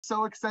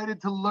So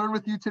excited to learn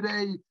with you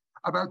today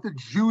about the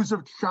Jews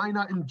of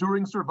China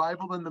enduring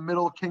survival in the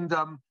Middle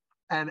Kingdom.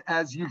 And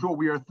as usual,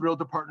 we are thrilled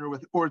to partner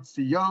with Ort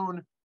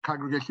Sion,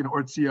 Congregation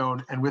Ort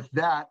Sion. And with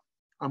that,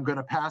 I'm going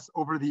to pass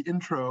over the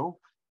intro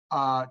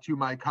to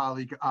my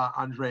colleague,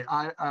 Andre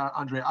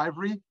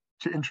Ivory,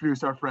 to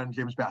introduce our friend,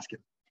 James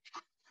Baskind.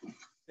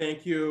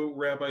 Thank you,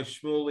 Rabbi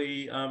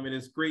Shmuley. It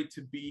is great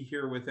to be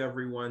here with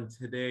everyone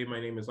today.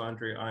 My name is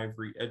Andre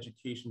Ivory,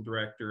 Education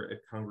Director at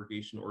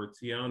Congregation Ort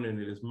Sion,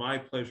 and it is my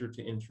pleasure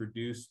to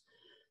introduce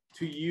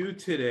to you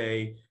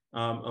today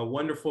a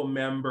wonderful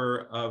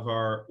member of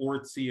our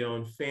Ort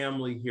Sion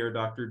family here,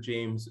 Dr.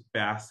 James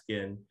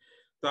Baskind.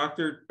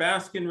 Dr.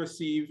 Baskind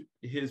received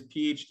his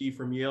Ph.D.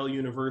 from Yale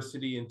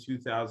University in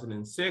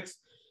 2006.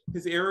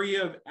 His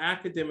area of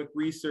academic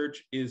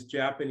research is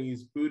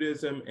Japanese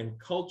Buddhism and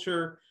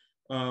culture,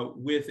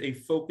 with a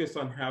focus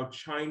on how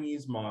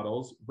Chinese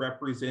models,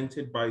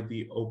 represented by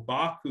the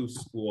Obaku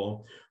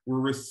School, were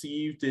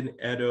received in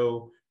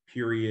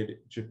Edo-period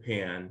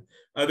Japan.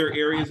 Other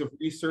areas of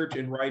research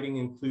and writing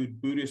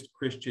include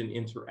Buddhist-Christian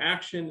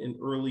interaction in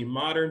early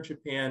modern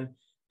Japan,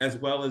 as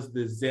well as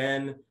the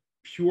Zen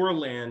Pure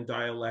Land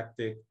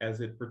dialectic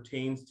as it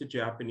pertains to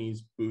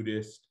Japanese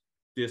Buddhist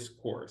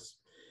discourse.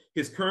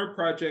 His current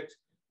project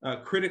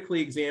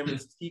critically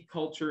examines tea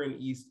culture in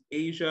East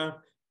Asia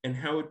and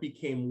how it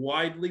became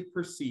widely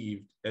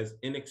perceived as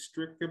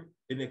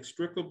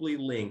inextricably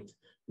linked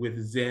with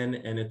Zen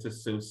and its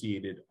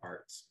associated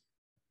arts.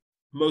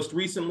 Most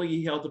recently,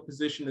 he held a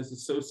position as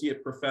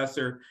Associate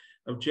Professor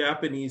of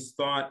Japanese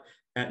Thought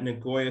at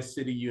Nagoya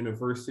City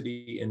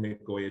University in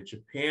Nagoya,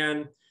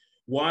 Japan.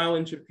 While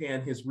in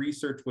Japan, his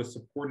research was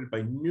supported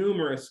by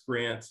numerous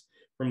grants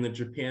from the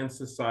Japan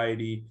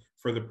Society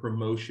for the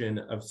Promotion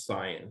of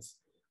Science.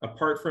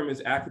 Apart from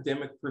his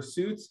academic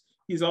pursuits,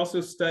 he's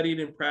also studied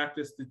and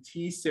practiced the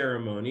tea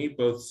ceremony,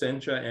 both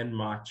sencha and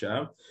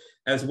matcha,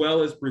 as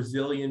well as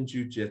Brazilian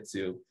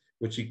Jiu-jitsu,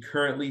 which he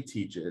currently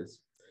teaches.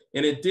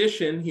 In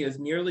addition, he has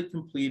nearly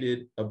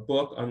completed a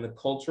book on the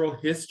cultural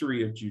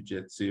history of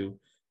Jiu-jitsu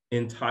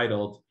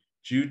entitled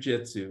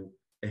Jiu-Jitsu,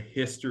 A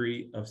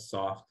History of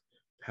Soft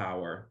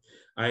Power.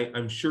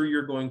 I'm sure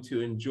you're going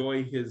to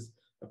enjoy his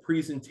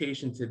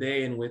presentation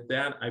today. And with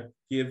that, I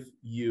give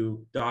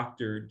you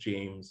Dr.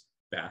 James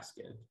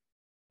Baskind.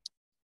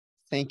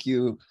 Thank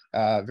you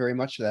very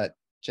much for that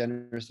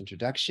generous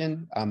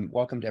introduction.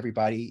 Welcome to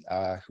everybody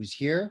who's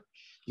here.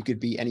 You could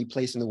be any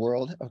place in the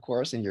world, of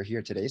course, and you're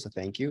here today, so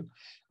thank you.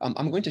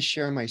 I'm going to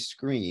share my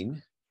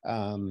screen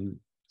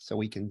so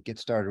we can get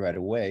started right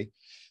away.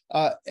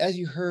 As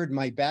you heard,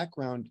 my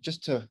background,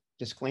 just to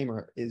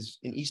disclaimer, is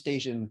in East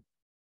Asian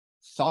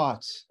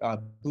thoughts,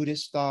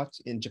 Buddhist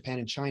thoughts in Japan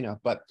and China,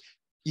 but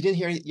you didn't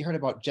hear, you heard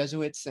about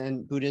Jesuits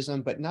and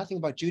Buddhism, but nothing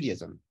about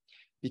Judaism,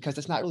 because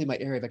that's not really my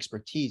area of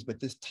expertise. But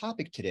this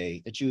topic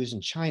today, the Jews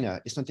in China,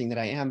 is something that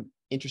I am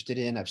interested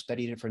in. I've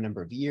studied it for a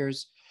number of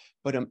years,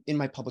 but in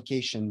my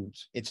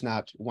publications, it's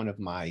not one of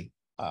my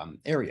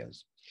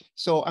areas.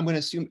 So I'm going to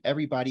assume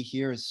everybody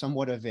here is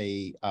somewhat of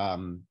a,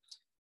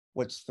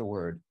 what's the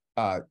word?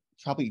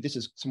 Probably this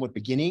is somewhat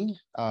beginning,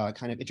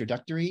 kind of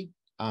introductory.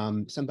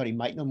 Somebody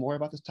might know more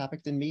about this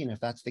topic than me, and if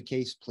that's the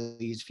case,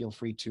 please feel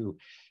free to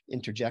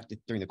interject it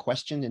during the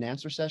question and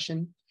answer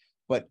session.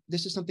 But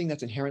this is something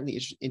that's inherently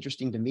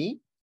interesting to me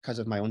because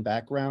of my own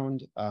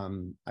background.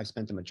 I've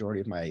spent the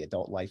majority of my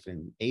adult life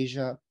in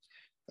Asia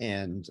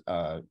and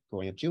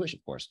growing up Jewish,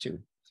 of course, too.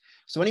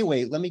 So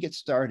anyway, let me get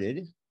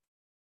started.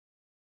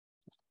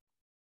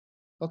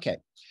 Okay,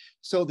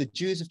 so the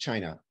Jews of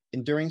China,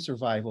 enduring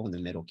survival in the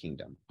Middle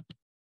Kingdom.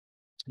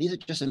 These are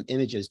just some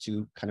images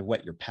to kind of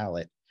whet your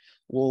palate.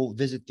 We'll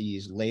visit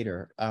these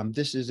later.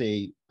 This is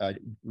a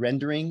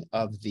rendering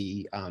of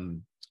the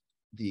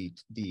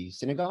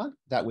synagogue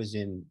that was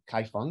in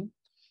Kaifeng,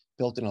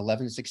 built in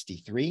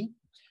 1163.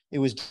 It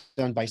was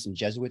done by some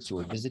Jesuits who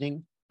were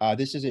visiting.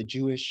 This is a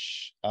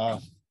Jewish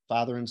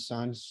father and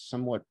son,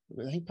 somewhat,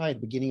 I think probably the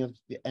beginning of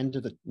the end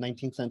of the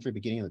 19th century,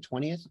 beginning of the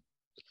 20th.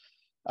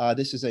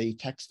 This is a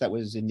text that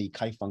was in the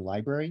Kaifeng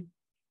library.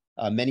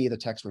 Many of the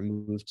texts were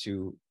moved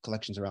to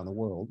collections around the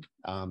world.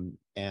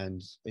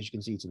 And as you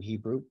can see, it's in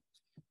Hebrew.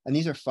 And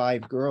these are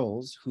 5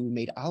 girls who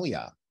made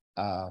Aliyah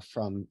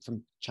from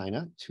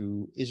China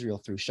to Israel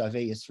through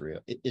Shavei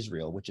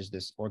Israel, which is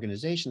this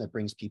organization that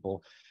brings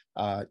people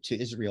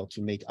to Israel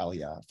to make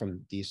Aliyah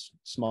from these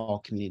small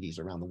communities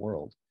around the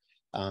world.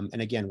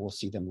 And again, we'll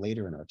see them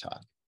later in our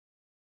talk.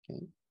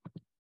 Okay.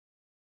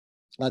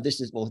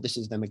 This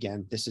is them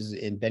again. This is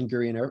in Ben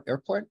Gurion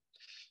Airport.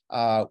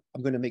 I'm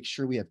going to make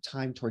sure we have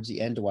time towards the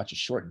end to watch a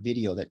short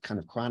video that kind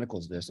of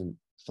chronicles this and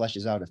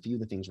fleshes out a few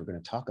of the things we're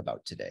going to talk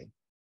about today.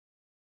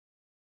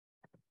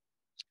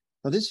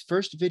 Now, this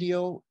first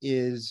video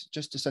is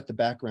just to set the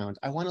background.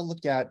 I want to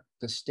look at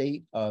the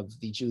state of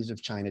the Jews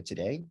of China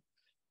today,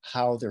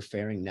 how they're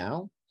faring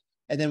now,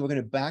 and then we're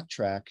going to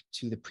backtrack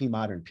to the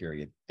pre-modern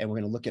period, and we're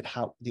going to look at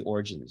how the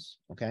origins,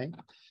 okay?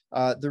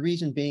 The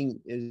reason being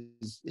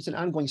is it's an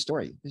ongoing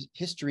story.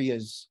 History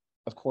is,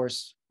 of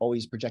course,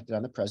 always projected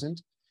on the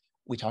present.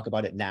 We talk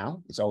about it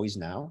now, it's always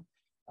now.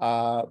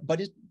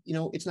 But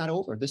it's not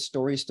over. This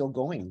story is still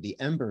going. The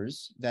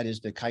embers, that is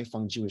the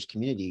Kaifeng Jewish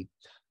community,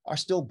 are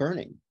still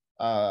burning,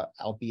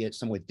 albeit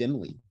somewhat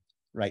dimly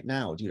right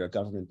now due to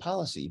government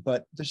policy,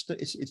 but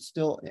it's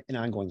still an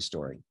ongoing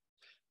story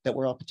that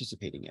we're all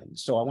participating in.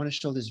 So I want to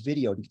show this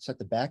video to set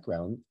the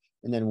background,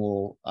 and then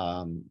we'll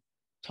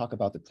talk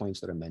about the points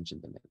that are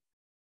mentioned in it.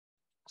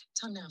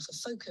 Time now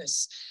for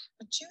focus.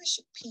 Jewish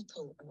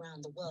people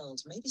around the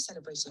world may be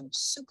celebrating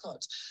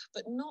Sukkot,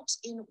 but not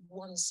in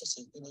one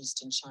city in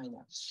eastern China.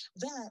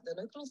 There,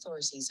 the local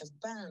authorities have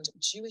banned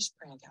Jewish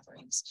prayer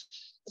gatherings.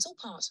 It's all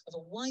part of a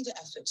wider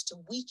effort to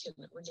weaken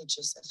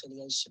religious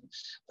affiliation,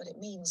 but it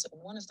means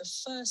one of the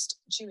first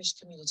Jewish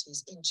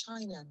communities in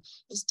China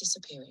is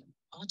disappearing.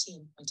 Our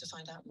team went to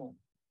find out more.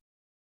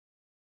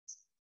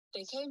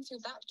 They came through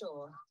that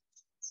door,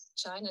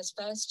 China's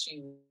first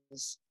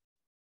Jews.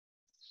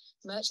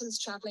 Merchants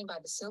traveling by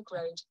the Silk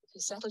Road who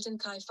settled in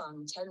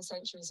Kaifeng 10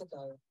 centuries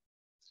ago.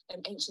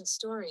 An ancient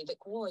story that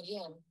Guo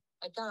Yan,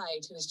 a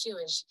guide who is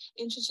Jewish,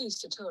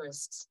 introduced to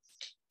tourists.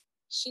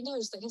 She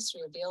knows the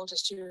history of the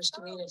oldest Jewish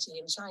community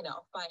in China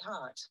off by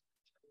heart.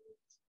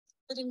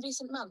 But in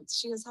recent months,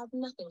 she has had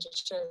nothing to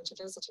show to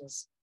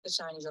visitors. The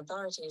Chinese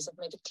authorities have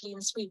made a clean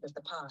sweep of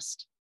the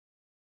past.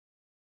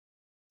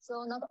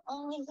 So not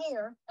only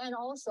here, and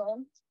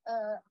also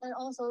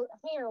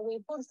here we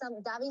put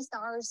some David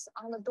stars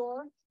on the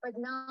door, but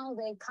now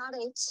they cut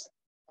it,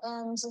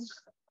 and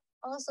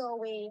also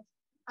we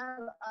have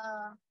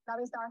a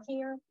David star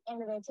here,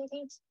 and they take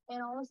it,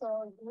 and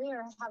also we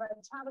have a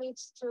tablet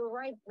to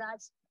write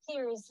that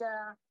here is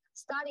a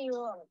study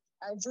room,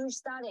 a Jewish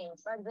study,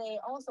 but they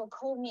also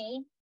call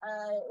me.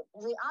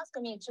 They ask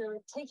me to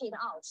take it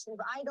out. If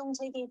I don't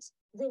take it,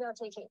 they will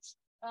take it.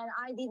 And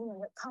I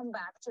didn't come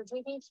back to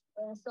take it,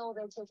 and so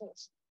they took it.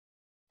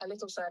 A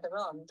little further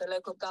on, the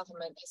local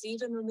government has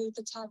even removed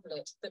the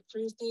tablet that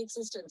proved the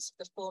existence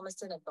of the former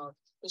synagogue,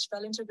 which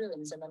fell into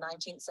ruins in the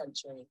 19th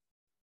century.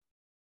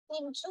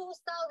 In 2008,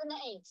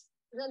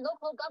 the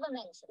local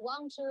government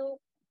want to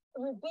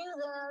rebuild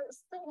the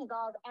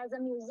synagogue as a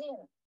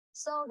museum.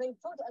 So they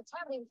put a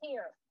tablet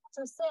here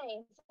to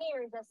say,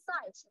 here is the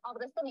site of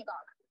the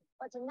synagogue.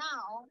 But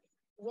now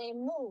they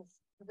move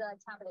the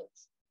tablet.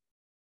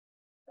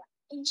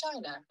 In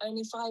China,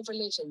 only 5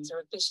 religions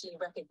are officially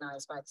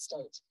recognized by the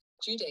state.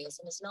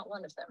 Judaism is not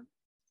one of them.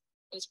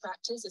 Its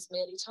practice is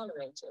merely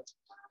tolerated,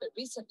 but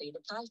recently the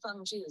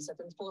Kaifeng Jews have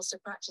been forced to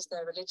practice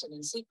their religion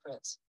in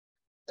secret.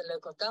 The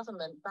local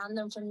government banned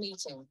them from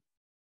meeting.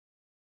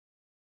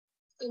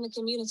 In the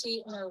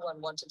community, no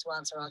one wanted to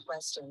answer our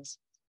questions.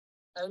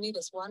 Only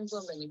this one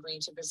woman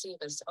agreed to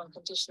receive us on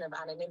condition of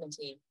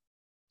anonymity.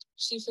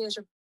 She fears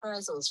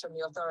reprisals from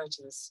the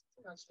authorities.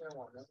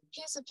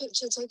 Here's a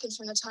picture taken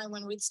from the time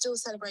when we'd still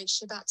celebrate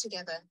Shabbat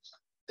together.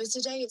 But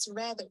today it's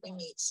rare that we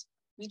meet.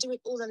 We do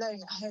it all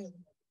alone at home.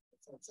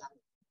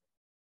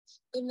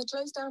 In the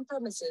closed-down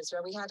premises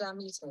where we had our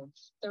meeting,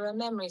 there are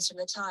memories from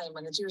the time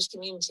when the Jewish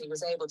community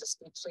was able to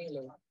speak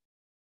freely.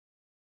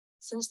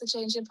 Since the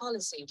change in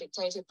policy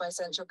dictated by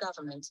central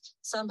government,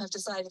 some have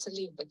decided to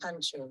leave the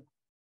country.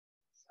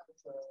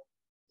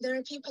 There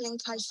are people in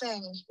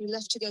Kaifeng who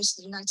left to go to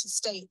the United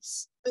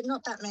States, but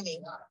not that many.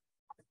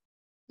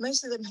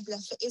 Most of them have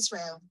left for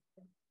Israel.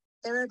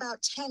 There are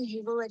about 10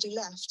 who've already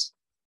left.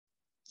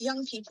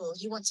 Young people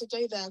who want to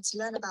go there to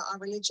learn about our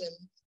religion.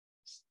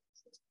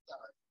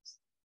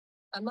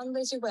 Among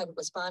those who went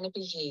was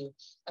Barnaby He,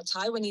 a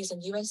Taiwanese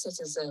and US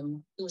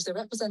citizen who was the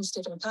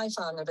representative in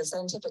Kaifeng of a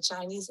Center for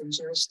Chinese and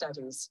Jewish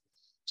Studies.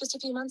 Just a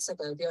few months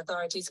ago, the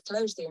authorities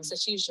closed the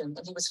institution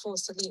and he was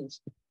forced to leave.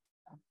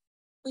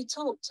 We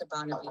talked to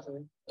Barnaby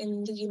He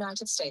in the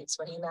United States,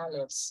 where he now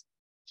lives.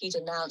 He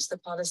denounced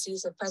the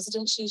policies of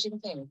President Xi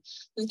Jinping,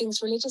 who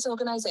thinks religious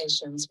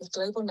organizations with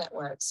global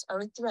networks are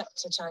a threat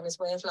to China's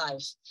way of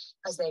life,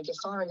 as they give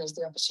foreigners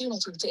the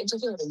opportunity to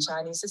interfere in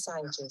Chinese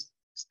society.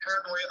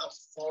 Paranoia of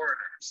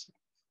foreigners.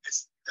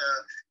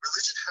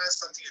 Religion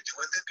has something to do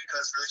with it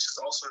because religion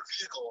is also a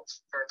vehicle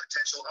for a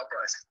potential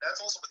uprising.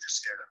 That's also what they're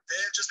scared of.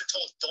 They've just been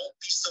told, don't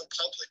be so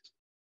public.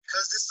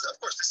 Because this is, of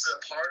course, this is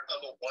a part of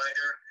a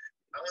wider,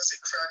 I want to say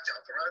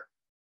crackdown, right?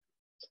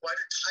 A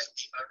wider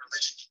tightening on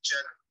religion in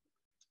general.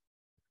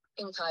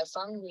 In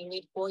Kaifeng, we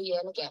meet Guo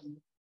Yan again.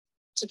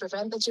 To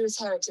prevent the Jewish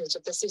heritage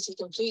of the city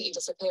completely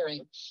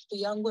disappearing, the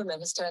young woman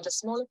has turned a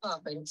small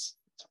apartment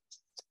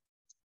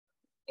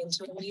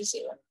into a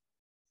museum.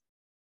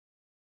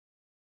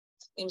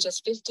 In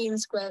just 15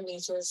 square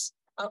meters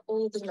are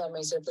all the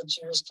memories of the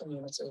Jewish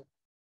community.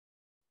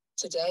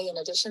 Today, in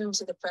addition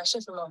to the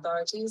pressure from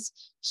authorities,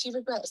 she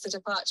regrets the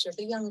departure of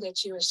the younger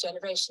Jewish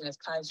generation of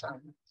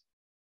Kaifeng.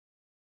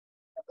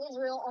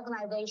 Israel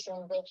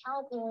organization, they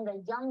helping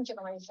the young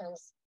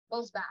generations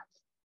goes back.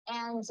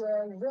 And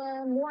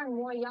the more and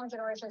more young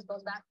generations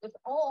goes back, if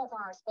all of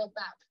ours goes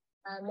back,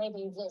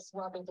 maybe this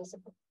will be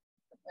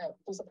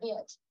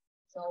disappeared.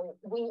 So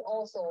we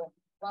also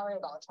worry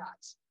about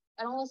that.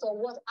 And also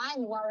what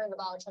I'm worried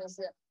about is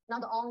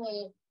not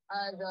only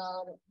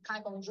the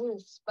Kaifeng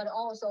Jews, but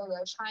also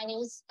the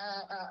Chinese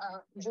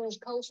Jewish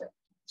culture.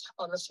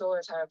 On the floor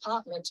of her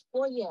apartment,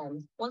 Guo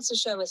Yan wants to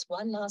show us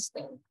one last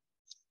thing.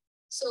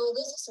 So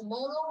this is a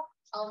model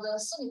of the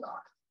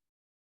synagogue.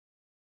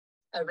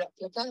 A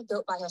replica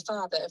built by her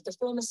father of the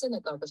former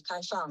synagogue of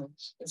Kaifeng.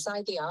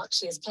 Inside the ark,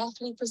 she has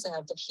carefully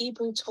preserved the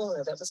Hebrew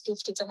Torah that was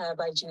gifted to her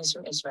by Jews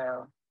from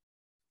Israel.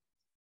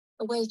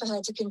 A way for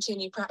her to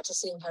continue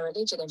practicing her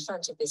religion in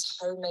front of this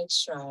homemade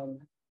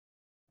shrine.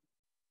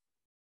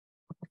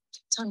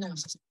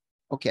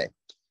 Okay,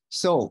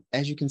 so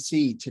as you can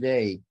see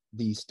today,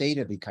 the state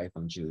of the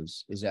Kaifeng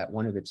Jews is at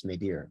one of its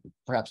nadir,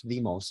 perhaps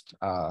the most,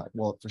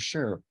 well, for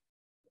sure,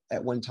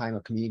 at one time,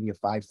 a community of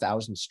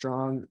 5,000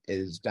 strong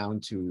is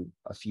down to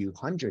a few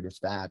hundred, if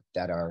that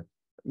are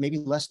maybe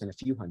less than a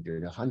few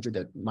hundred, 100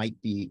 that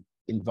might be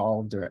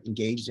involved or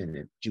engaged in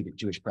it,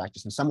 Jewish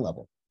practice on some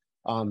level.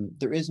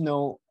 There is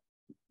no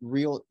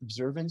real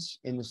observance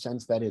in the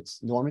sense that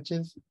it's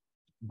normative,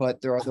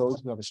 but there are those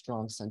who have a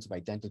strong sense of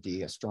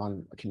identity, a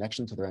strong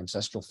connection to their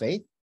ancestral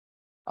faith.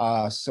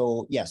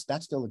 So yes,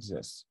 that still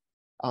exists.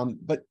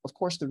 But of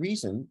course, the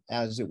reason,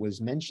 as it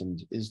was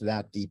mentioned, is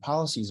that the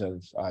policies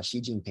of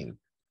Xi Jinping,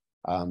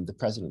 the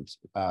president,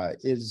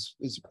 is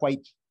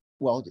quite,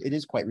 well, it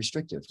is quite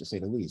restrictive, to say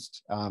the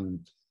least.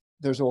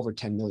 There's over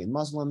 10 million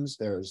Muslims.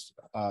 There's,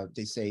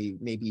 they say,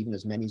 maybe even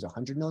as many as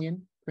 100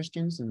 million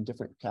Christians and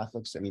different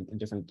Catholics, I mean, in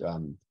different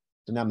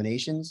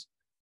denominations.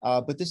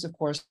 But this, of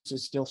course,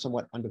 is still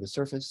somewhat under the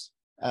surface.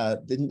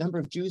 The number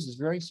of Jews is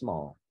very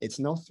small. It's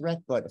no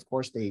threat, but of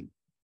course,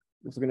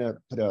 if we're going to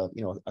put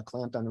a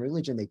clamp on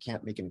religion, they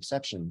can't make an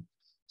exception.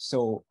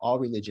 So all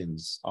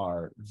religions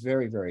are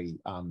very, very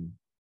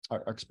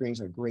are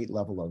experiencing a great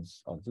level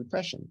of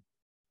repression.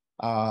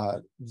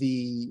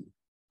 The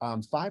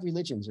 5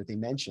 religions that they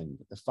mentioned,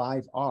 the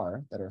 5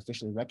 are that are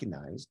officially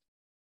recognized: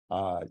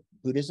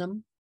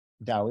 Buddhism,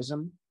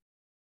 Taoism,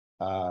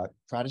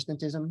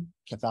 Protestantism,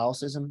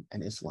 Catholicism,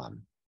 and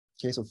Islam.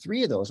 Okay, so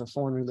 3 of those are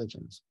foreign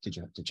religions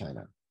to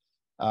China.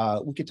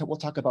 We'll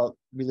talk about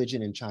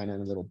religion in China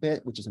in a little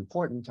bit, which is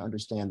important to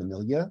understand the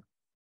milieu,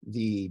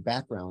 the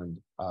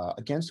background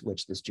against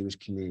which this Jewish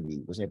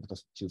community was able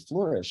to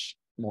flourish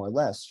more or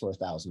less for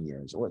 1,000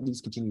 years, or at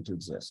least continue to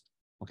exist.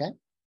 Okay,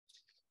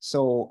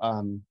 so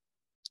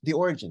the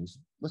origins.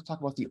 Let's talk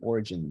about the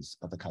origins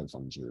of the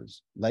Kaifeng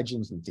Jews,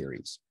 legends and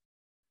theories.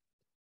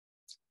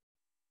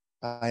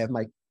 I have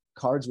my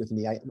cards with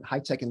me. High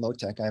tech and low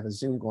tech. I have a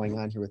Zoom going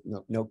on here with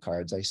note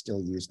cards. I still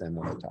use them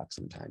when I talk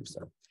sometimes.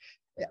 So.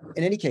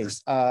 In any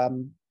case,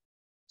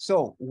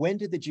 so when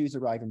did the Jews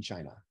arrive in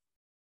China?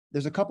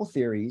 There's a couple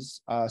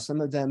theories,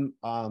 some of them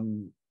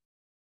more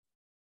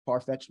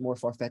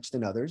far-fetched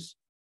than others.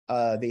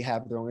 They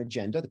have their own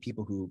agenda, the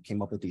people who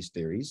came up with these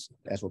theories,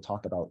 as we'll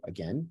talk about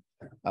again.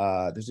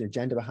 There's an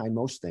agenda behind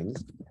most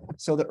things.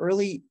 So the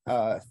early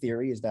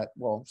theory is that,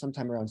 well,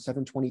 sometime around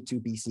 722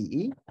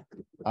 BCE,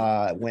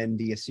 when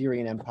the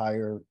Assyrian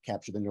Empire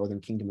captured the northern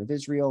kingdom of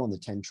Israel and the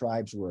 10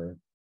 tribes were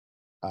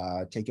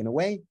taken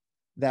away,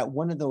 that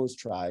one of those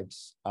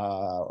tribes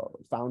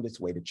found its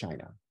way to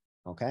China,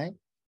 okay?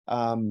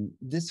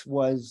 This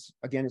was,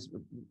 again,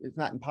 it's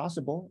not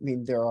impossible. I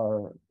mean,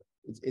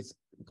 it's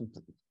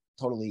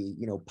totally,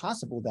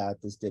 possible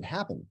that this did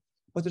happen,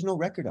 but there's no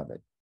record of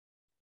it.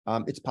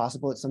 It's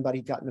possible that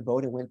somebody got in a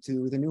boat and went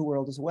to the New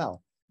World as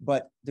well,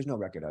 but there's no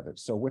record of it.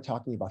 So we're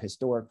talking about the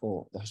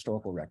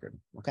historical record,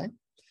 okay?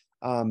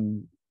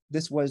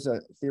 This was a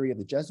theory of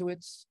the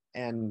Jesuits,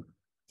 and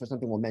for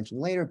something we'll mention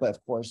later, but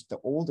of course, the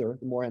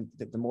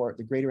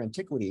greater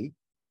antiquity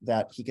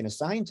that he can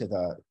assign to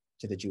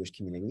the Jewish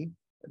community,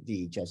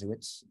 the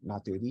Jesuits,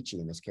 Matthew Ricci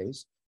in this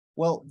case,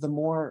 well, the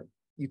more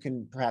you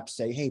can perhaps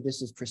say, hey,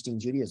 this is Christian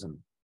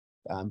Judaism.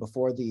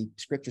 Before the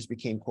scriptures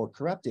became, quote,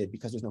 corrupted,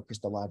 because there's no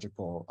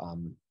Christological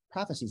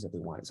prophecies that they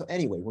wanted. So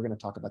anyway, we're going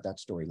to talk about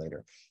that story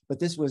later. But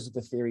this was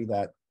the theory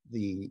that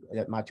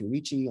Matthew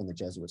Ricci and the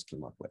Jesuits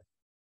came up with.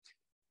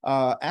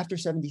 After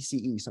 70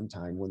 CE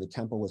sometime, when the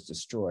temple was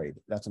destroyed,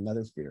 that's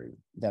another theory,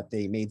 that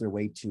they made their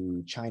way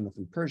to China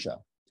through Persia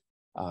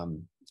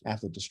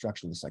after the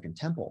destruction of the Second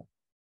Temple.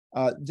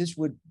 This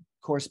would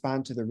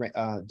correspond to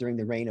during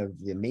the reign of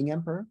the Ming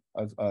Emperor,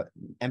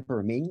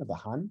 Emperor Ming of the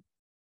Han.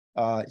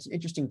 It's an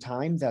interesting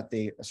time that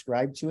they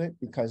ascribed to it,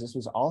 because this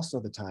was also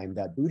the time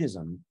that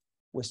Buddhism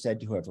was said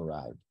to have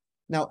arrived.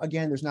 Now,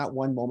 again, there's not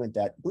one moment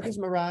that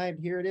Buddhism arrived,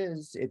 here it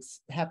is. It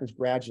happens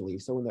gradually.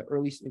 So in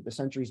the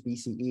centuries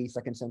BCE,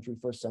 2nd century,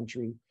 1st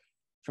century,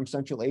 from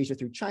Central Asia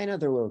through China,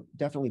 there were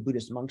definitely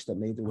Buddhist monks that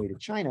made their way to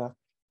China,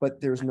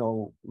 but there's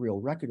no real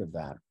record of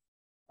that.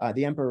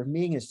 The Emperor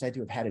Ming is said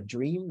to have had a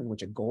dream in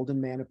which a golden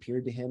man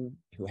appeared to him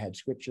who had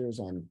scriptures,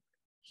 and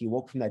he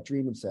woke from that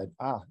dream and said,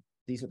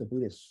 these are the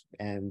Buddhists.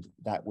 And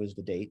that was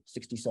the date,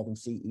 67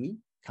 CE,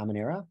 Common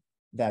Era,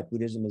 that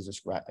Buddhism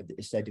is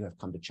said to have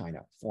come to China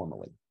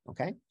formally,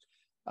 okay?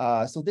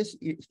 So this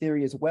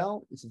theory as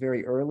well, it's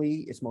very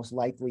early. It's most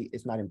likely,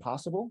 it's not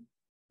impossible.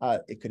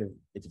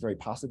 It's very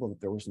possible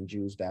that there were some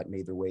Jews that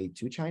made their way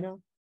to China,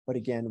 but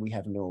again, we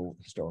have no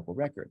historical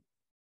record.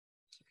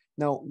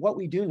 Now, what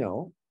we do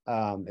know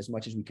as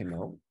much as we can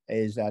know,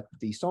 is that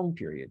the Song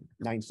period,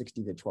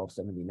 960 to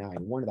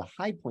 1279, one of the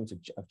high points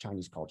of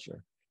Chinese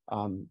culture,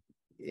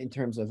 in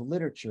terms of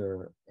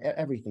literature,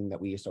 everything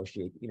that we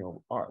associate,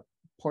 art,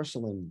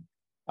 porcelain,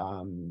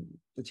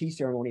 the tea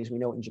ceremonies we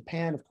know in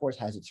Japan, of course,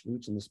 has its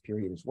roots in this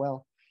period as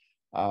well.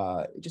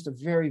 Just a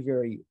very,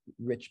 very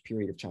rich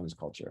period of Chinese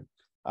culture.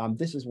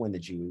 This is when the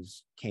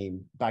Jews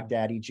came,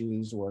 Baghdadi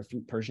Jews or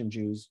Persian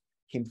Jews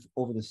came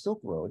over the Silk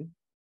Road.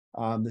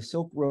 The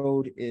Silk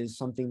Road is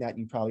something that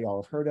you probably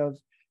all have heard of.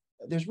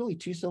 There's really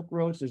two Silk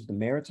Roads. There's the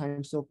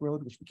Maritime Silk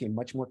Road, which became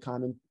much more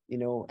common,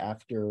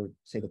 after,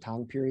 say, the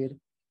Tang period.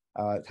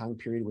 Tang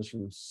period was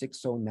from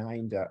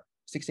 609 to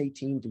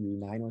 618 to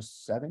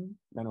 907,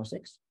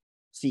 906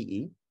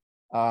 CE.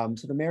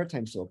 So the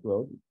Maritime Silk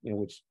Road,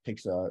 which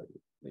takes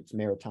it's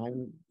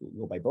maritime,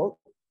 go by boat.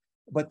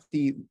 But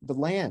the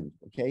land,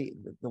 okay,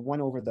 the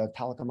one over the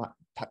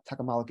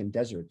Takamalakan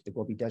Desert, the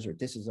Gobi Desert,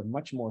 this is a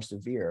much more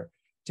severe,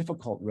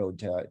 difficult road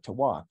to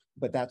walk,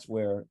 but that's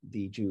where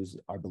the Jews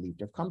are believed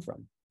to have come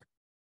from.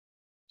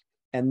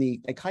 And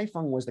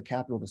Kaifeng was the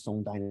capital of the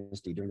Song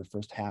dynasty during the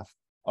first half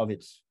of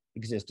its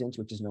existence,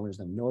 which is known as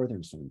the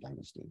Northern Song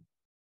dynasty.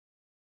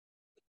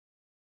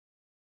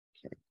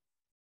 Okay.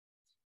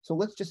 So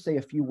let's just say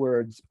a few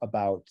words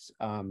about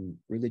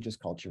religious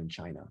culture in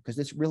China, because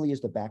this really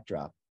is the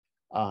backdrop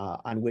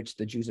on which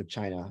the Jews of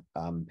China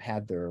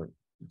had their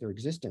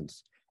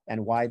existence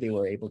and why they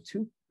were able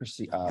to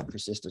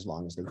persist as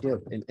long as they did,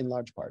 in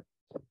large part.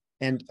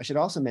 And I should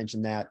also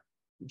mention that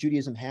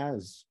Judaism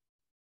has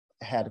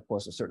had, of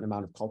course, a certain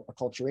amount of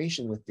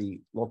acculturation with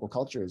the local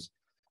cultures.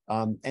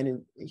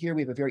 And here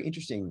we have a very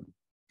interesting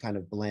kind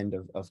of blend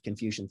of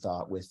Confucian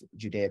thought with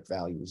Judaic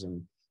values.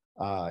 And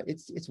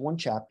it's one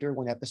chapter,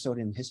 one episode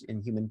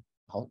in human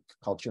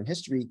culture and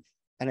history.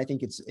 And I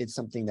think it's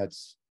something that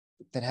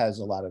has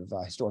a lot of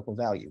historical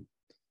value.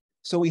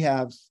 So we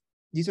have,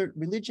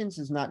 religions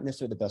is not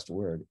necessarily the best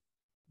word,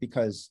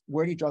 because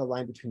where do you draw the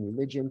line between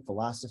religion,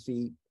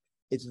 philosophy?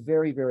 It's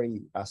very,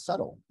 very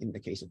subtle in the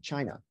case of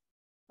China.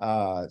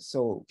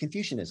 So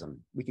Confucianism,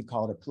 we could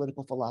call it a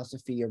political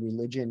philosophy, a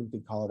religion, we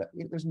could call it,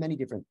 there's many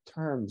different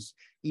terms,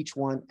 each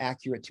one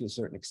accurate to a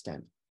certain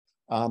extent.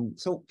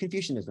 So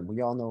Confucianism,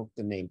 we all know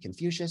the name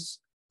Confucius,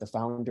 the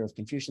founder of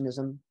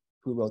Confucianism,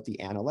 who wrote the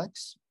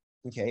Analects.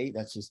 Okay,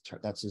 that's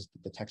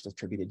the text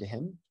attributed to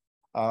him.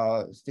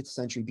 5th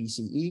century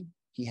BCE,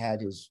 he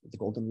had the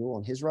Golden Rule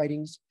in his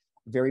writings,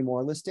 very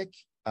moralistic,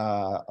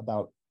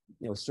 about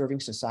serving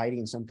society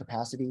in some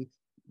capacity,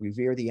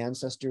 revere the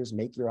ancestors,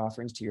 make your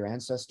offerings to your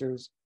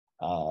ancestors.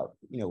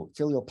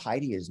 Filial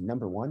piety is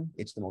number one.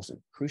 It's the most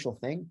crucial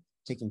thing,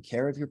 taking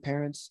care of your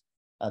parents,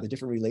 the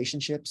different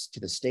relationships to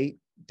the state,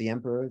 the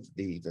emperor,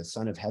 the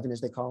son of heaven,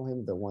 as they call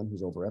him, the one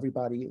who's over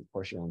everybody, of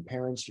course, your own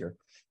parents, your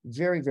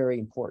very, very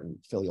important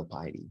filial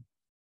piety.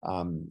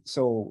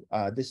 So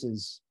this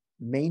is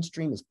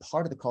mainstream, is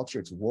part of the culture.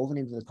 It's woven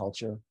into the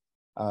culture.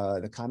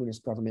 The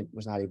communist government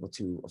was not able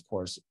to, of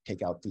course,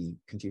 take out the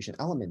Confucian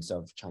elements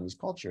of Chinese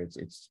culture.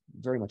 It's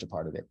very much a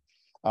part of it.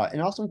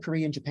 And also in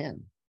Korea and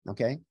Japan,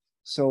 okay?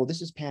 So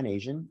this is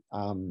Pan-Asian,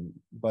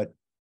 but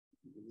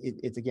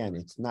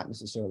it's not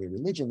necessarily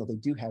religion, though they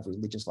do have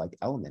religious-like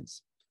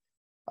elements.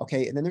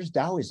 Okay, and then there's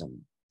Taoism.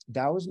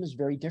 Taoism is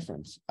very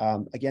different.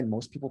 Again,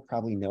 most people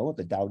probably know of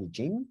the Tao Te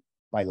Ching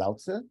by Lao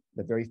Tzu,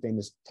 the very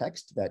famous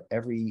text that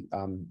every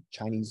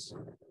Chinese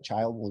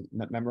child will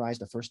memorize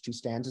the first 2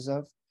 stanzas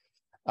of.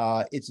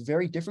 It's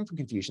very different from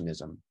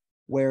Confucianism,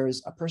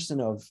 whereas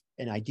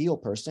an ideal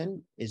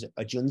person is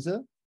a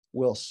junzi,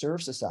 will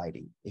serve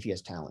society if he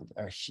has talent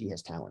or she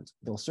has talent.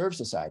 They'll serve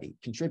society,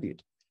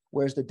 contribute.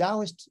 Whereas the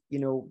Taoist,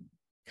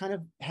 kind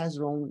of has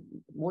their own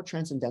more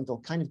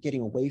transcendental, kind of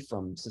getting away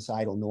from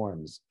societal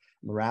norms,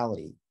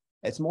 morality.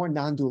 It's more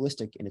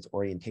non-dualistic in its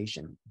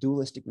orientation.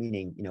 Dualistic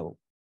meaning,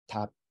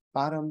 top,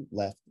 bottom,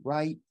 left,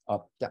 right,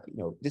 up, down,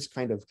 this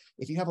kind of,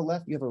 if you have a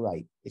left, you have a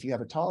right. If you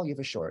have a tall, you have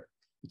a short.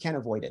 You can't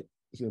avoid it.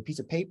 If you have a piece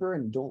of paper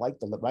and you don't like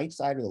the right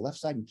side or the left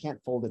side, you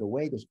can't fold it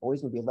away. There's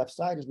always going to be a left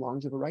side as long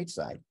as you have a right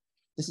side.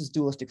 This is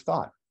dualistic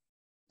thought.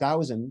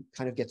 Taoism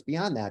kind of gets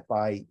beyond that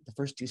by the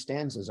first 2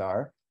 stanzas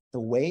are, the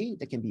way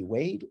that can be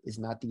weighed is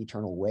not the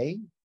eternal way.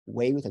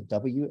 Way with a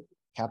W,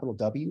 capital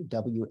W,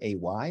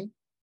 W-A-Y.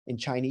 In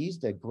Chinese,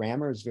 the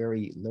grammar is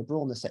very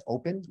liberal in the sense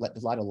open,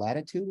 there's a lot of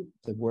latitude.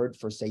 The word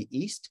for, say,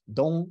 east,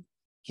 dong,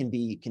 can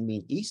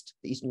mean east,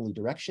 the easterly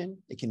direction.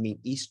 It can mean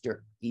east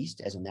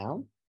as a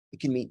noun. It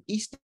can mean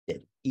easted,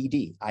 ed.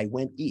 I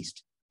went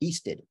east,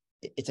 easted.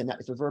 It's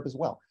a verb as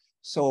well.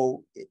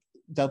 So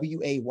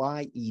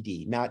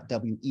W-A-Y-E-D, not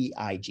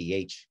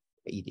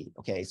W-E-I-G-H-E-D.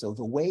 Okay, so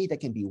the way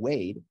that can be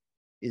weighed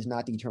is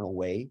not the eternal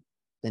way.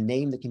 The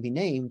name that can be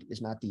named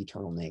is not the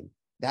eternal name.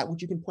 That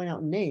which you can point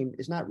out and name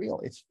is not real.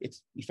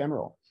 It's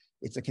ephemeral.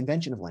 It's a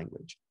convention of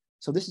language.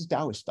 So this is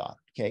Taoist thought.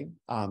 Okay,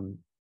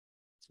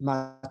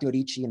 Matteo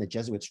Ricci and the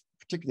Jesuits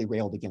particularly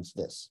railed against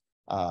this.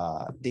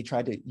 They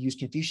tried to use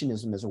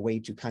Confucianism as a way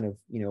to kind of,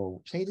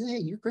 say, hey,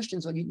 you're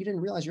Christians. You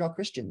didn't realize you're all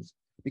Christians,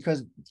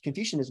 because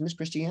Confucianism is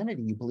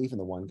Christianity. You believe in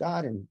the one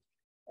God, and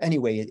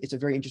Anyway, it's a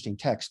very interesting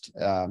text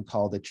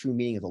called The True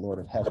Meaning of the Lord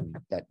of Heaven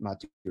that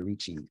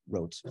Matsurichi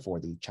wrote for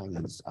the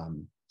Chinese,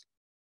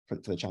 for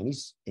the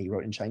Chinese, and he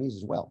wrote in Chinese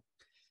as well.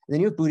 And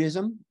then you have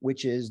Buddhism,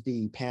 which is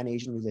the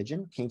Pan-Asian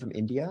religion, came from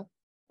India,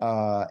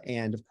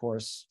 and of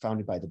course,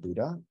 founded by the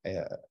Buddha,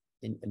 a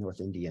North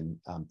Indian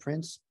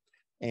prince,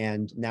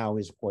 and now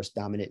is, of course,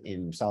 dominant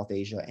in South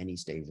Asia and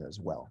East Asia as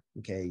well.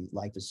 Okay,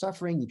 life is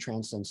suffering, you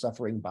transcend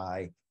suffering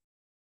by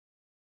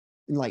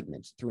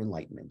enlightenment, through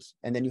enlightenment.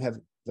 And then you have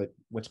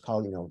what's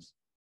called, and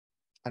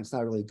it's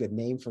not really a good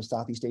name for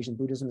Southeast Asian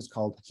Buddhism, it's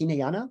called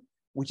Hinayana,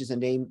 which is a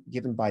name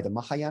given by the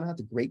Mahayana,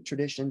 the great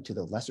tradition, to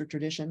the lesser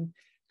tradition,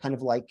 kind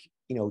of like,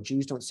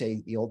 Jews don't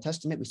say the Old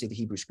Testament, we say the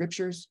Hebrew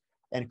scriptures,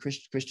 and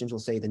Christians will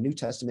say the New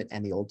Testament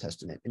and the Old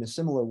Testament. In a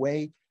similar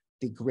way,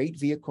 the great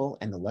vehicle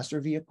and the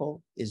lesser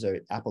vehicle is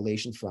an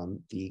appellation from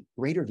the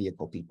greater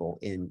vehicle people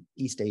in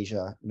East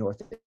Asia,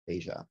 North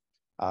Asia.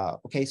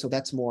 Okay, so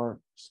that's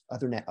more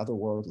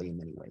otherworldly in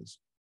many ways.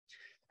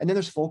 And then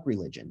there's folk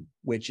religion,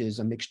 which is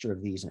a mixture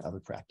of these and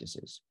other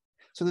practices.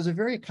 So there's a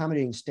very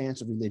accommodating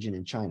stance of religion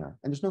in China,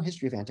 and there's no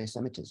history of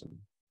anti-Semitism.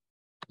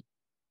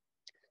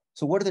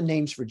 So what are the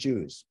names for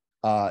Jews?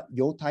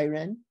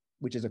 Yoltairen,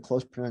 which is a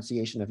close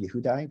pronunciation of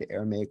Yehudai, the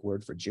Aramaic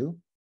word for Jew.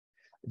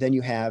 Then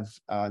you have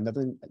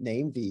another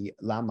name, the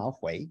La Mao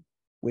Hui,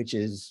 which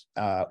is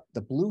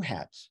the blue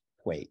hat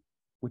Hui,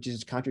 which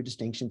is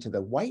contradistinction to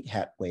the white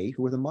hat Hui,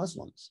 who are the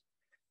Muslims.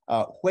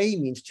 Hui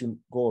means to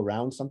go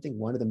around something.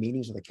 One of the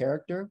meanings of the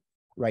character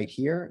right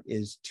here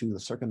is to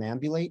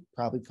circumambulate,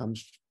 probably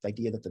comes the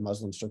idea that the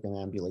Muslims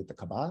circumambulate the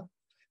Kaaba.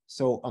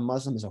 So a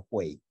Muslim is a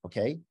Hui,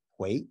 okay?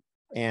 Hui.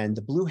 And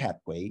the blue hat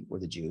Hui were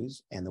the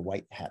Jews, and the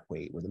white hat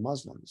Hui were the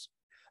Muslims.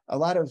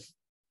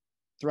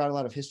 Throughout a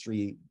lot of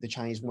history, the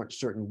Chinese weren't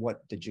certain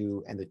what the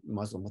Jew and the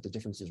Muslim, what the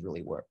differences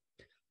really were.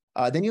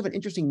 Then you have an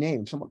interesting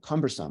name, somewhat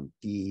cumbersome,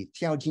 the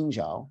Tiao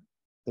Jinjiao,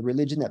 the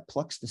religion that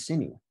plucks the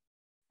sinew.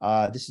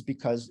 This is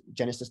because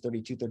Genesis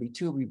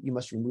 32:32, you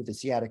must remove the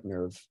sciatic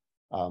nerve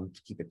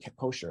to keep it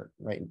kosher,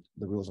 right?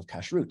 The rules of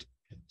kashrut.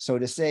 So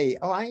to say,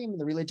 oh, I am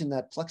the religion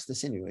that plucks the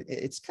sinew,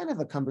 it's kind of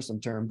a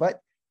cumbersome term,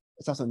 but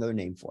it's also another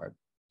name for it.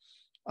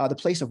 The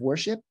place of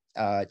worship,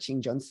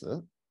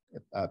 Qingzhensi,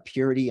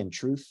 purity and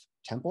truth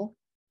temple,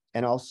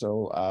 and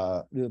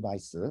also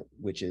Rubaisi,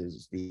 which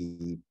is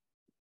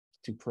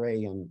to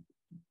pray and,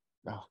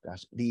 oh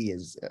gosh,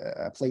 is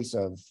a place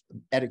of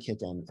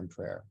etiquette and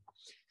prayer.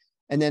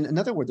 And then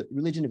another word, the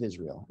religion of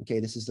Israel. Okay,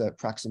 this is the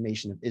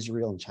approximation of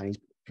Israel in Chinese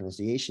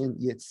pronunciation,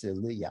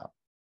 Yitziliya.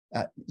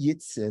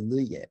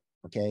 Yitziliye,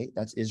 okay,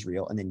 that's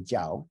Israel. And then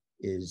Jiao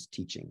is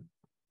teaching,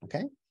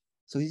 okay?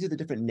 So these are the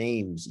different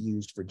names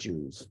used for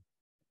Jews.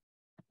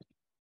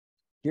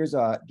 Here's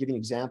give you an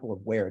example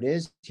of where it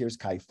is. Here's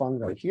Kaifeng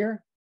right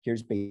here.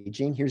 Here's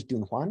Beijing. Here's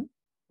Dunhuan,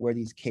 where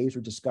these caves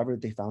were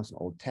discovered. They found some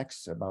old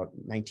texts about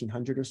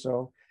 1900 or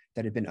so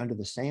that had been under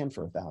the sand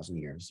for 1,000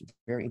 years.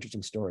 Very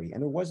interesting story.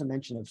 And there was a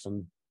mention of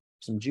some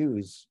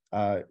Jews,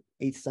 8th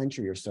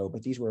century or so,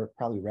 but these were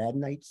probably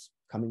Radnites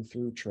coming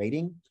through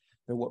trading.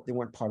 They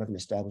weren't part of an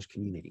established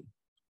community.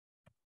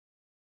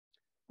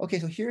 Okay,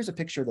 so here's a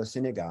picture of the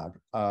synagogue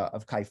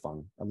of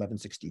Kaifeng,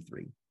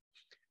 1163.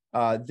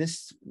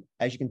 This,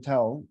 as you can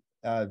tell,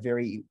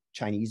 very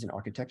Chinese in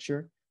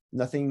architecture.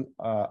 Nothing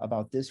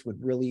about this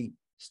would really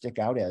stick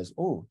out as,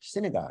 oh,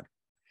 synagogue,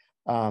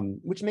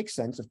 which makes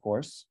sense, of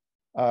course,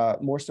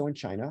 more so in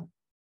China.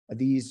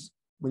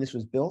 When this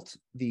was built,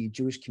 the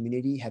Jewish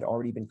community had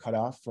already been cut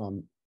off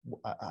from,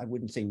 I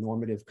wouldn't say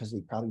normative, because they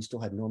probably still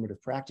had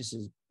normative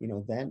practices,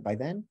 by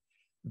then,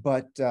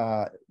 but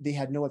they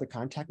had no other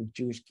contact with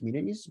Jewish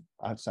communities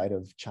outside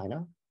of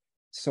China.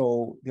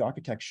 So the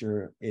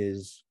architecture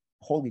is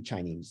wholly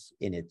Chinese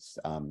in its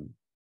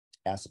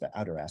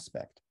outer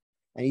aspect.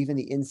 And even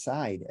the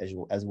inside, as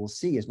we'll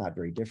see, is not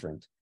very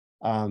different.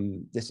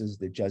 This is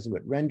the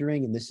Jesuit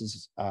rendering, and this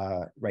is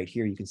right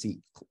here, you can see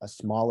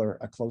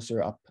a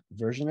closer up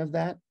version of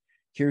that.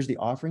 Here's the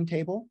offering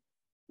table,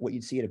 what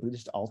you'd see at a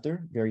Buddhist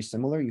altar, very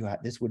similar.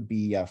 This would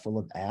be full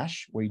of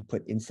ash, where you'd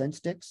put incense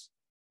sticks,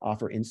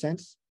 offer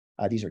incense.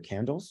 These are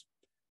candles.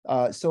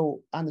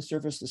 So on the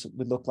surface, this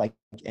would look like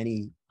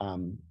any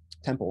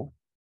temple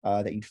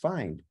that you'd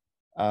find.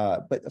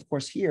 But of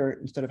course here,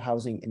 instead of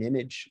housing an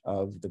image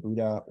of the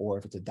Buddha, or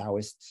if it's a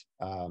Taoist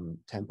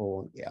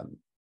temple,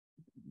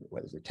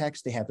 what is the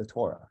text, they have the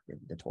Torah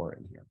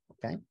in here,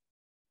 okay?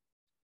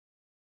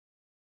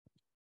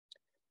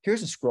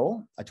 Here's a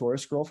scroll, a Torah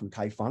scroll from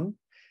Kaifeng.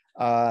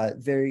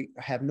 There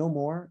are no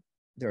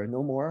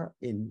more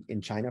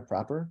in China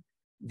proper.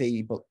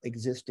 They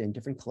exist in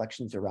different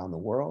collections around the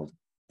world.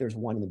 There's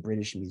one in the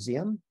British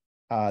Museum.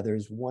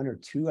 There's one or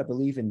two, I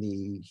believe, in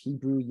the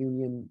Hebrew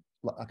Union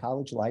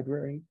College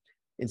Library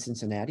in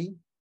Cincinnati,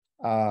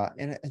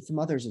 and some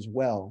others as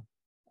well.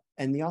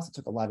 And they also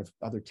took a lot of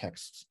other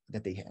texts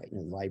that they had in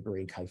the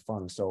library in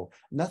Kaifeng. So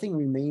nothing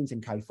remains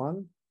in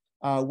Kaifeng,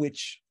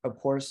 which, of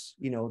course,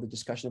 the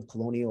discussion of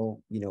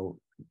colonial,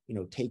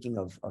 taking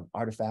of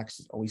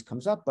artifacts always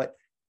comes up, but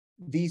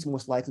these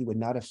most likely would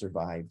not have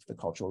survived the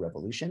Cultural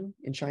Revolution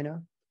in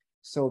China.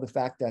 So the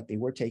fact that they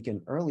were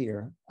taken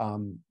earlier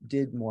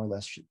did more or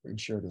less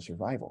ensure their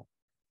survival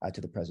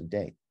to the present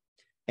day.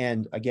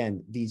 And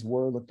again, these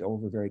were looked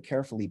over very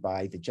carefully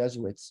by the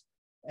Jesuits,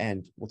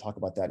 and we'll talk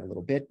about that in a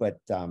little bit, but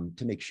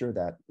to make sure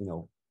that,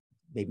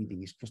 maybe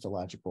these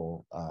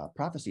Christological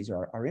prophecies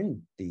are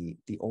in the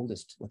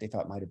oldest, what they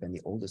thought might have been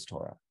the oldest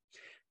Torah.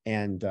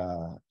 And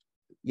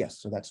yes,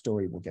 so that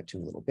story we'll get to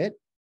in a little bit.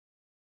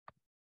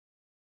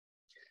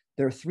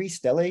 There are 3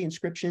 stele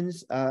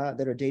inscriptions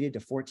that are dated to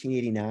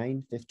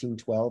 1489,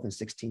 1512, and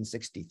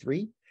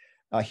 1663.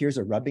 Here's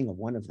a rubbing of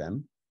one of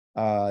them.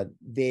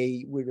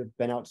 They would have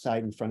been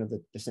outside in front of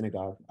the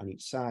synagogue on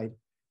each side.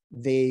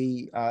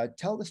 They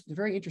tell this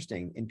very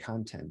interesting in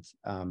content.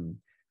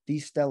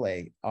 These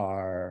stele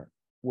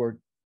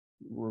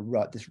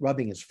this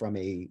rubbing is from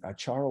a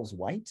Charles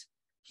White.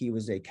 He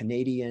was a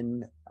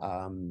Canadian.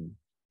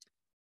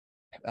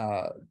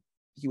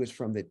 He was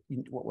from the,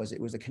 what was it?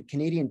 It was a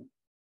Canadian,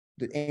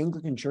 the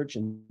Anglican Church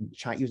in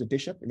China. He was a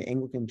bishop in the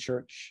Anglican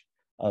Church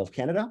of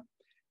Canada,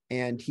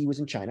 and he was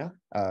in China.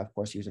 Of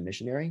course, he was a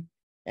missionary,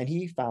 and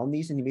he found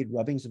these and he made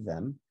rubbings of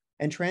them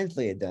and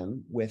translated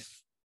them with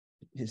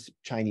his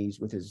Chinese,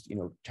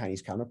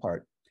 Chinese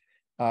counterpart.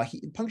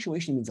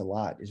 Punctuation means a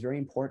lot. It's very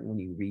important when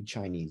you read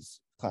Chinese,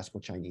 classical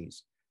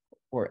Chinese,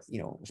 or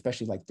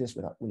especially like this.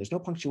 When there's no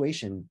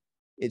punctuation,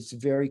 it's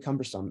very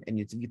cumbersome, and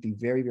you have to be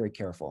very, very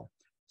careful.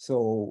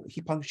 So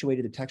he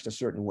punctuated the text a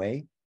certain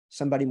way.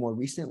 Somebody more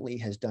recently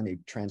has done a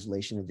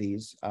translation of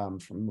these from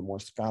a more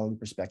scholarly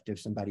perspective,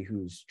 somebody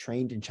who's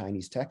trained in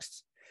Chinese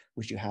texts,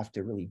 which you have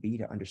to really be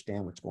to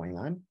understand what's going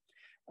on.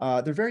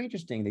 They're very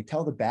interesting. They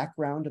tell the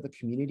background of the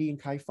community in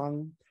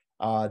Kaifeng.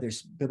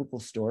 There's biblical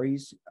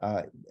stories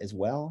as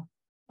well.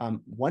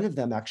 One of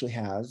them actually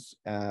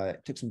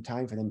took some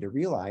time for them to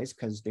realize,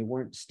 because they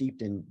weren't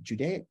steeped in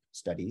Judaic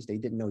studies. They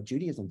didn't know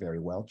Judaism very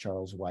well,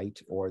 Charles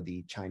White or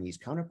the Chinese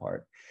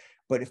counterpart.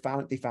 But it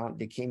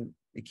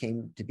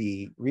came to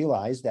be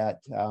realized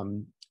that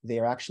they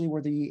actually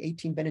were the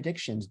 18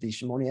 benedictions, the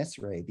Shemone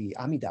Esrei, the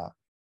Amida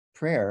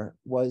prayer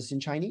was in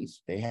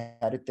Chinese. They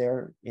had it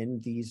there in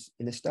the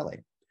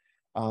stele.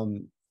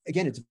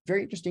 Again, it's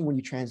very interesting when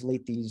you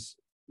translate these,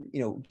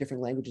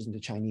 different languages into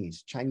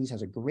Chinese. Chinese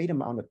has a great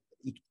amount of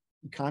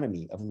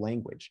economy of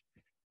language.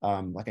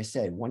 Like I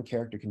said, one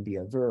character can be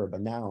a verb, a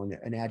noun,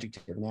 an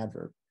adjective, an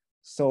adverb.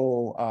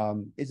 So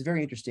it's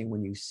very interesting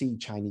when you see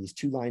Chinese.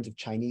 2 lines of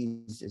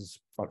Chinese is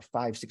about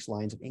 5-6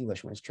 lines of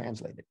English when it's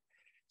translated.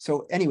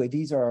 So anyway,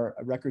 these are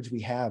records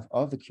we have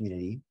of the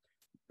community,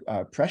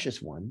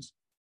 precious ones,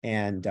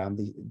 and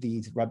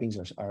these rubbings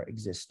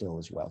exist still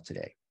as well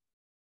today.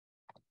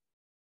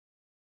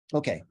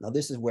 Okay, now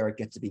this is where it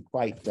gets to be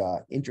quite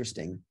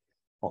interesting.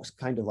 It's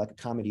kind of like a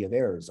comedy of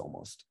errors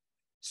almost.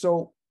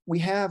 So we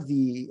have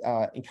the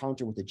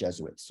encounter with the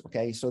Jesuits,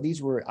 okay? So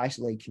these were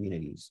isolated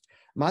communities.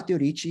 Matteo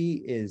Ricci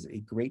is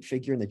a great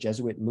figure in the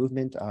Jesuit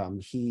movement.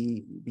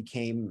 He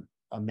became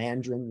a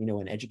Mandarin,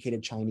 an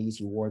educated Chinese.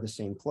 He wore the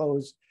same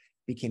clothes,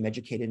 became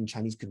educated in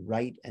Chinese, could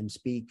write and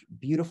speak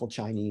beautiful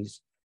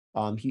Chinese.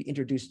 He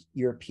introduced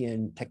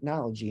European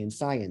technology and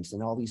science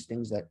and all these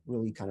things that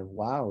really kind of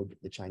wowed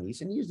the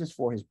Chinese, and he used this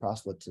for his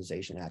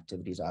proselytization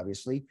activities,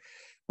 obviously.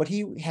 But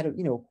he had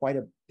quite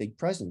a big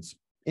presence.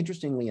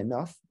 Interestingly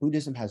enough,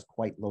 Buddhism has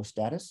quite low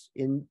status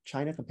in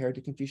China compared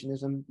to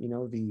Confucianism.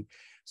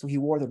 So he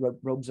wore the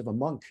robes of a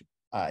monk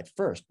at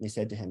first. And they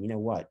said to him,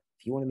 what,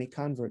 if you want to make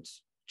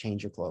converts,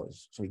 change your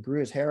clothes. So he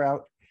grew his hair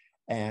out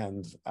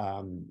and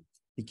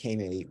became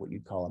what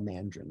you'd call a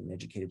Mandarin, an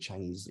educated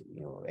Chinese,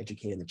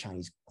 educated in the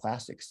Chinese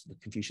classics, the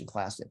Confucian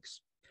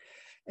classics.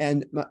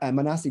 And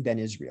Manasseh ben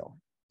Israel,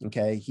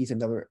 okay, he's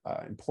another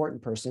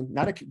important person,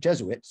 not a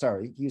Jesuit,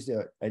 sorry, he's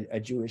a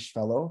Jewish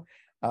fellow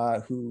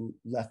who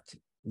left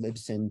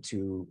Libsyn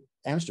to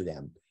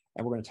Amsterdam,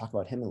 and we're going to talk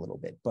about him a little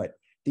bit. But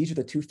these are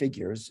the 2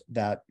 figures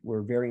that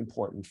were very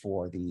important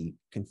for the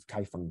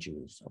Kaifeng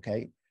Jews,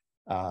 okay?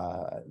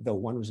 Though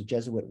one was a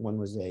Jesuit, one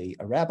was a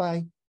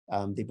rabbi,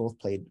 they both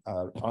played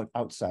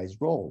outsized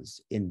roles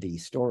in the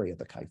story of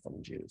the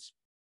Kaifeng Jews.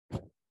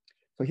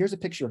 So here's a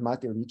picture of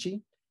Matteo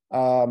Ricci.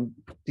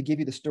 To give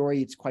you the story,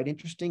 it's quite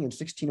interesting. In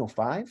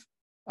 1605,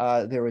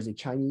 there was a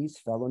Chinese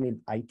fellow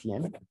named Ai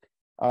Tian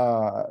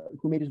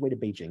who made his way to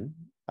Beijing,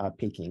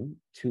 Peking,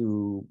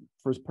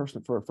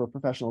 for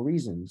professional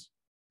reasons.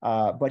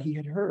 But he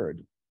had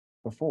heard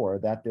before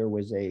that there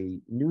was a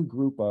new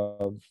group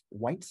of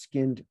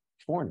white-skinned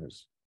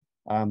foreigners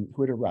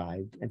who had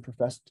arrived and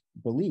professed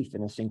belief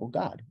in a single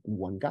God, in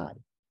one God.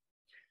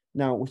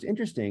 Now, what's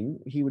interesting,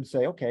 he would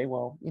say, okay,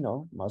 well,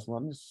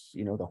 Muslims,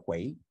 the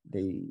Hui,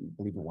 they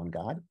believe in one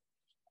God,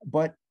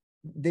 but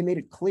they made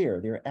it clear,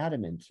 they're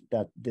adamant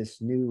that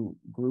this new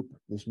group,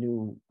 this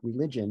new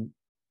religion,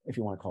 if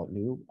you want to call it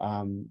new,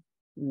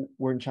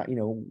 were in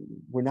China,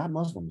 were not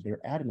Muslims.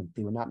 They're adamant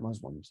they were not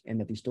Muslims and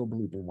that they still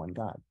believed in one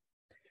God.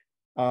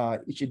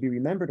 It should be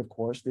remembered, of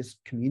course, this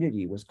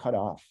community was cut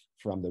off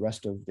from the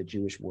rest of the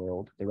Jewish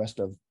world, the rest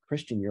of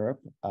Christian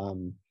Europe.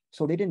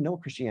 So they didn't know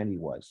what Christianity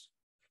was.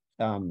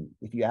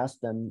 If you ask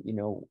them,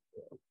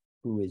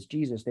 who is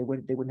Jesus, they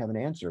wouldn't have an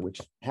answer,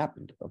 which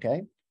happened,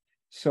 okay?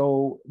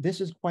 So this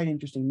is quite an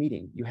interesting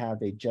meeting. You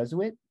have a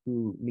Jesuit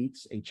who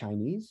meets a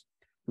Chinese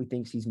who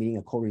thinks he's meeting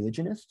a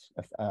co-religionist,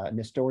 a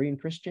Nestorian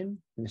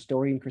Christian.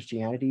 Nestorian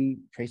Christianity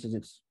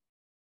traces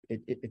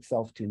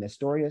itself to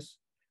Nestorius,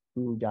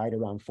 who died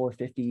around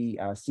 450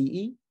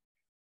 CE.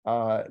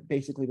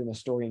 Basically, the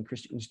Nestorian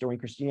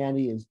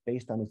Christianity is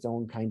based on its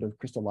own kind of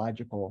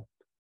Christological,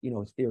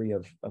 theory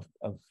of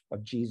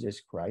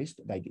Jesus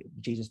Christ, like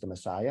Jesus the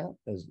Messiah.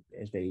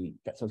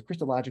 So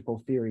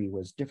Christological theory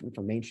was different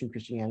from mainstream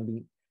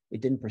Christianity.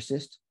 It didn't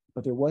persist,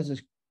 but there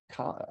was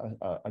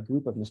a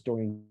group of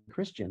Nestorian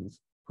Christians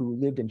who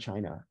lived in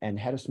China and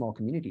had a small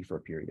community for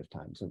a period of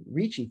time. So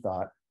Ricci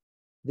thought,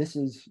 this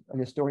is a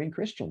Nestorian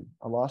Christian,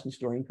 a lost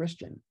Nestorian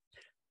Christian.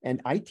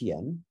 And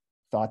Aitian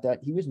thought that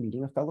he was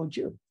meeting a fellow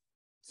Jew.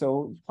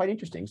 So quite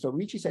interesting. So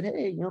Ricci said,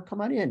 hey,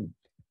 come on in.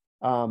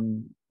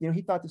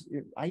 He thought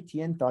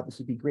Aitian thought this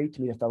would be great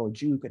to meet a fellow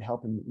Jew who could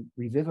help him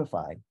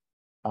revivify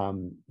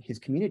his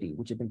community,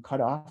 which had been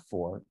cut off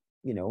for,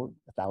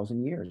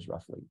 1,000 years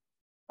roughly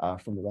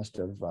from the rest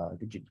of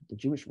the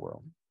Jewish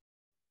world.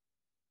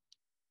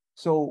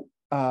 So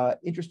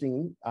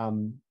interestingly,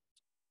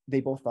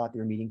 they both thought they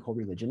were meeting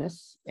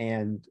co-religionists,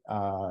 and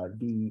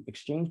the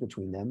exchange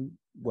between them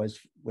was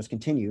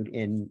continued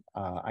in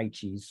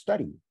Aichi's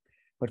study.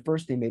 But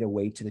first they made a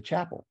way to the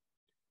chapel.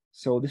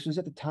 So this was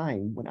at the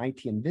time when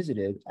Aitian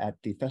visited at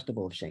the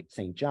festival of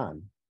St.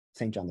 John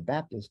the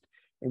Baptist,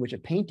 in which a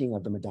painting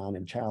of the Madonna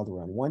and Child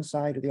were on one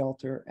side of the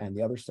altar, and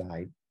the other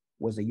side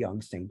was a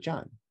young St.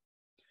 John.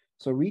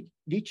 So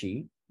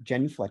Ricci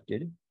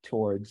genuflected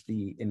towards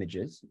the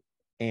images,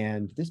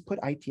 and this put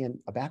Aitian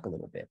aback a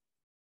little bit.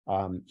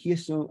 He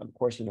assumed, of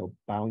course,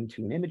 bowing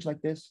to an image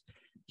like this,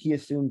 he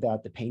assumed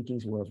that the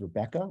paintings were of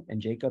Rebecca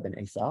and Jacob and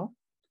Esau.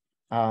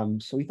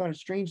 So he thought it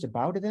strange to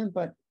bow to them,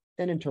 but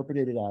then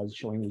interpreted it as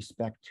showing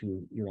respect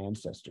to your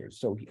ancestors.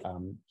 So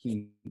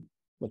he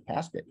looked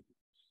past it.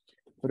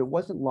 But it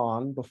wasn't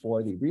long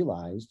before they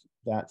realized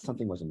that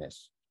something was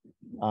amiss.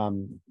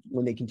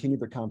 When they continued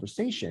their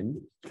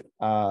conversation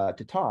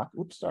to talk,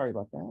 oops, sorry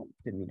about that,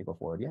 didn't mean to go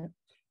forward yet.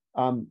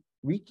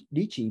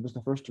 Ricci was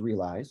the first to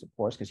realize, of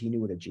course, because he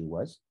knew what a Jew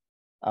was,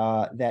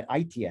 that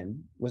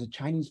Aitian was a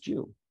Chinese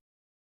Jew.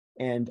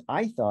 And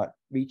I thought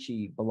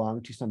Ricci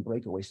belonged to some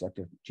breakaway sect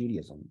of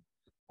Judaism,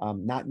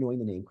 not knowing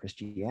the name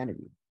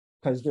Christianity,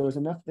 because there was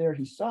enough there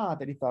he saw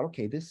that he thought,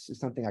 okay, this is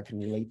something I can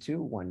relate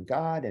to, one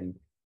God. And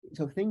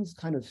so things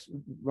kind of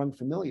rung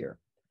familiar,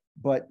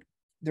 but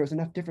there was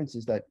enough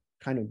differences that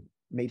kind of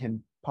made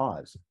him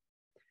pause.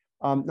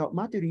 Now,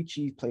 Matteo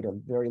Ricci played a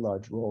very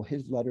large role.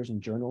 His letters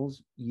and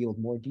journals yield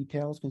more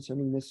details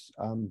concerning this,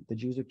 the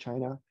Jews of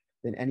China,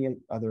 than any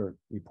other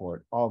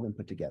report, all of them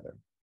put together.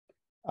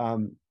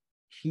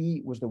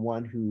 He was the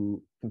one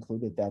who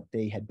concluded that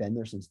they had been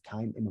there since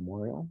time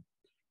immemorial,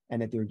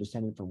 and that they were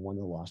descended from one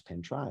of the lost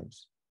 10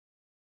 tribes.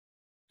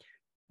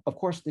 Of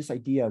course, this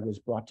idea was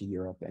brought to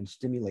Europe and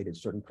stimulated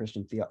certain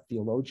Christian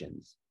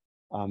theologians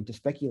to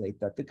speculate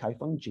that the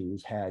Kaifeng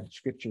Jews had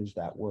scriptures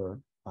that were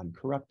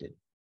uncorrupted.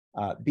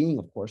 Being,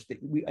 of course,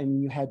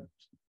 you had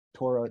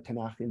Torah,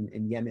 Tanakh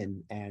in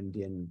Yemen and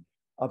in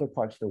other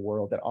parts of the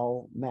world that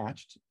all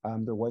matched.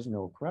 There was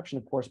no corruption,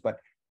 of course, but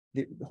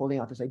holding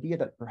out this idea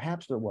that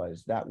perhaps there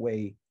was. That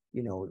way,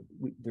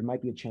 there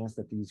might be a chance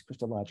that these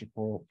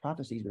Christological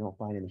prophecies we don't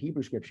find in the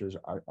Hebrew scriptures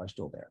are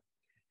still there.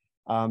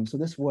 So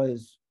this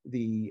was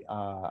the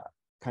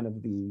kind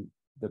of the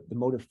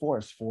motive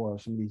force for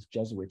some of these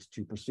Jesuits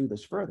to pursue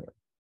this further.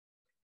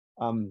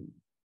 And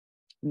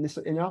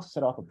it also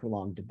set off a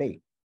prolonged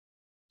debate.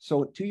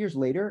 So 2 years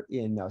later,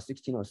 in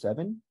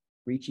 1607,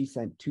 Ricci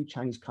sent 2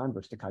 Chinese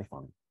converts to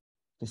Kaifeng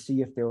to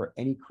see if there were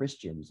any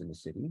Christians in the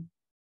city,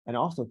 and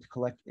also to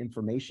collect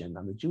information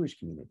on the Jewish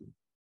community.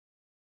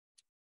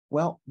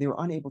 Well, they were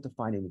unable to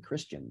find any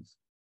Christians,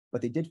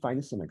 but they did find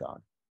a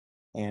synagogue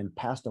and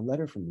passed a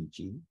letter from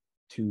Ricci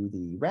to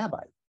the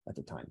rabbi at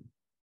the time.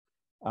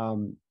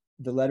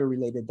 The letter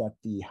related that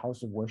the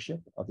house of worship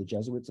of the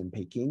Jesuits in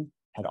Peking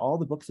had all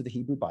the books of the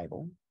Hebrew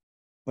Bible,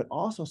 but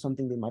also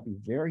something they might be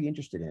very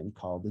interested in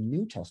called the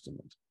New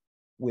Testament,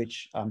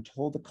 which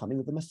told the coming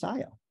of the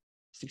Messiah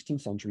 16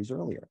 centuries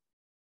earlier.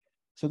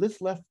 So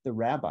this left the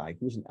rabbi,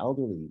 who was an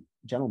elderly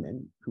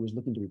gentleman who was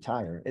looking to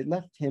retire, it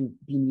left him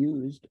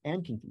bemused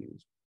and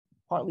confused,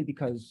 partly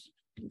because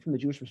from the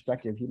Jewish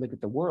perspective, he looked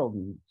at the world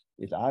and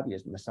it's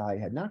obvious the Messiah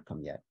had not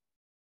come yet.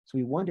 So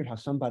he wondered how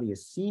somebody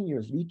as senior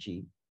as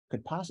Ricci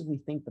could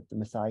possibly think that the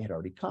Messiah had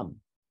already come.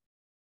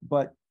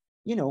 But,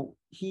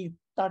 he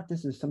thought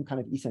this is some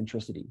kind of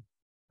eccentricity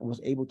and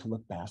was able to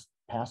look past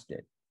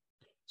it.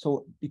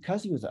 So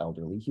because he was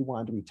elderly, he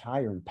wanted to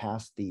retire and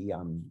pass the,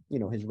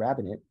 his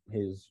rabbinate,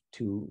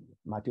 to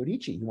Matteo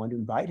Ricci. He wanted to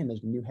invite him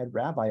as the new head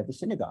rabbi of the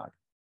synagogue.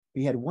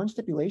 He had one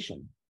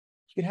stipulation.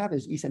 He could have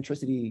his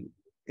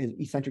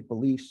eccentric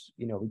beliefs,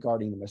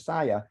 regarding the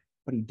Messiah,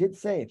 but he did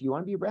say, if you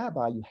want to be a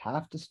rabbi, you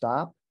have to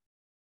stop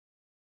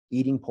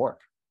eating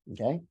pork,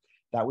 okay?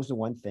 That was the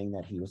one thing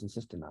that he was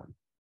insisting on.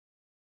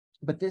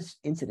 But this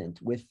incident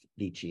with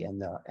Lichi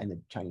and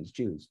the Chinese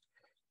Jews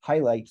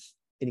highlights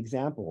an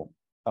example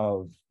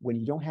of when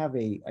you don't have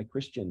a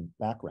Christian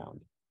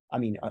background,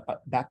 a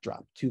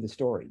backdrop to the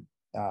story,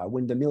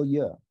 when the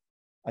milieu,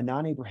 a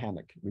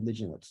non-Abrahamic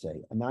religion, let's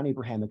say, a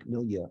non-Abrahamic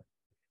milieu,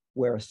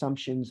 where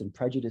assumptions and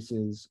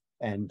prejudices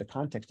and the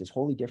context is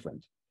wholly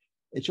different,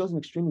 it shows an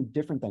extremely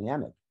different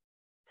dynamic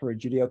for a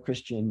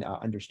Judeo-Christian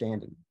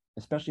understanding,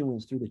 especially when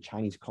it's through the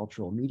Chinese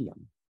cultural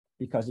medium,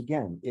 because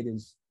again, it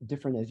is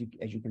different as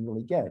you can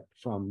really get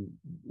from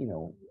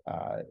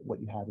what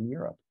you have in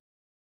Europe.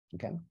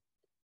 Okay.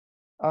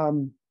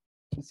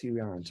 Let's see, we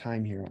are on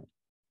time here.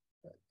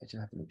 I just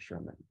have to make sure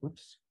I'm not,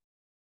 whoops.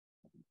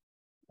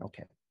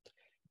 Okay.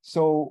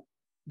 So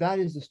that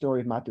is the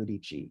story of Mato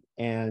Lichi,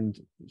 and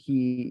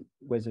he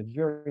was a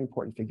very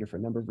important figure for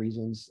a number of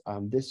reasons.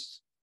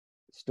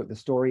 The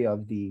story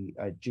of the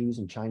Jews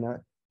in China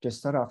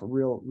just set off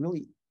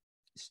really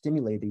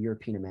stimulated the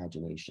European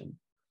imagination.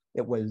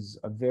 It was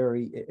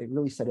it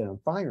really set it on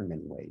fire in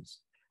many ways.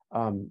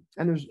 And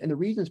the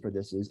reasons for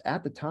this is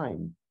at the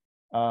time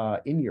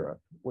in Europe,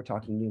 we're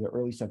talking in the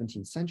early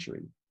 17th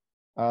century,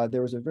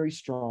 there was a very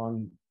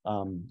strong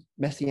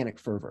messianic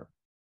fervor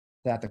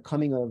that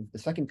the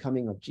second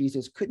coming of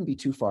Jesus couldn't be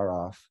too far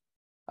off.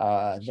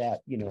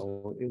 It's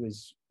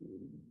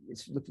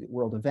looked at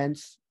world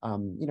events.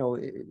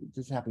 This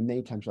has happened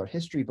many times throughout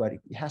history, but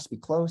it has to be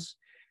close.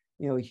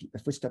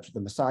 The footsteps of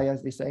the Messiah,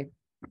 as they say.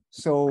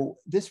 So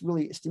this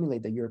really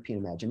stimulated the European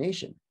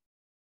imagination.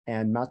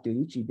 And Mato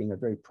Lichi, being a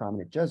very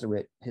prominent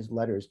Jesuit, his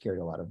letters carried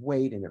a lot of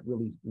weight, and it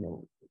really,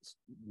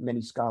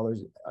 many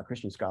scholars,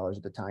 Christian scholars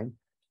at the time,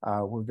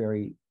 were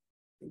very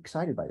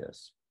excited by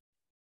this.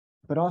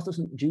 But also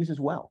some Jews as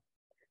well.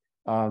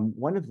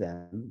 One of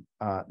them,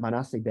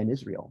 Manasseh ben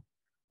Israel,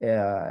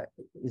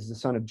 is the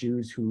son of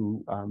Jews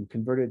who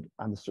converted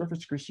on the surface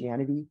to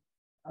Christianity,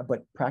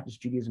 but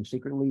practiced Judaism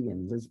secretly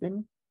in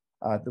Lisbon.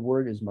 The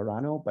word is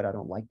Marano, but I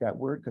don't like that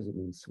word because it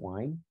means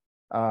swine.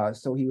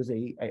 So he was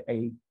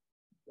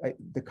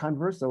the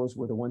conversos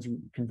were the ones who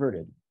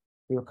converted.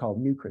 They were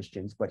called new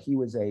Christians, but he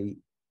was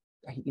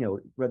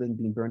rather than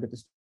being burned at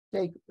the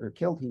stake or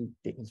killed,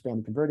 his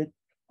family converted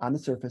on the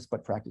surface,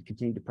 but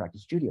continued to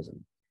practice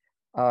Judaism.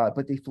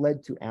 But they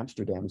fled to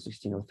Amsterdam in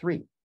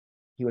 1603.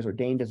 He was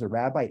ordained as a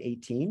rabbi at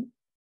 18,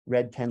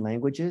 read 10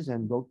 languages,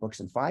 and wrote books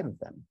in 5 of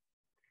them.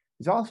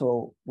 He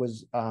also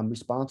was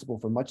responsible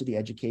for much of the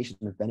education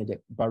of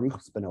Benedict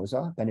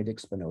Spinoza,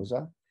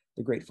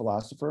 the great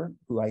philosopher,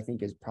 who I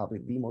think is probably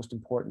the most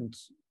important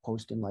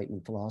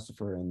post-Enlightenment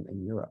philosopher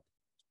in Europe.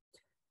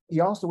 He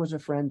also was a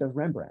friend of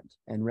Rembrandt,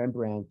 and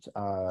Rembrandt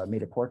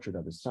made a portrait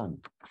of his son.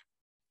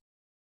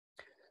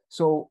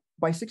 So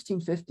by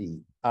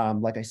 1650,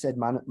 like I said,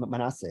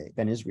 Manasseh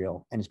ben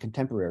Israel and his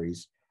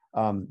contemporaries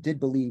did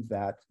believe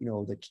that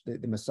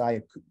the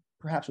Messiah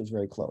perhaps was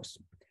very close,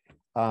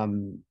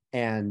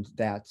 and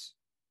that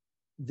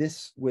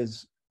this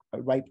was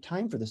a ripe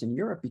time for this in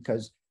Europe,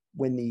 because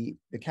when the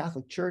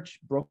Catholic Church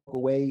broke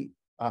away,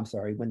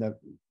 when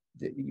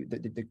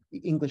the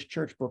English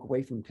Church broke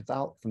away from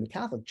the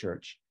Catholic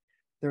Church,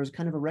 there was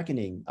kind of a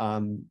reckoning.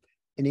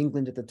 In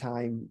England at the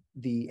time,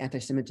 the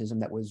anti-Semitism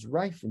that was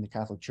rife in the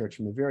Catholic Church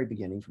from the very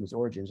beginning, from its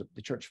origins,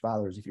 the Church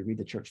Fathers, if you read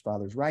the Church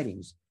Fathers'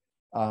 writings,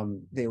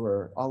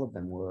 all of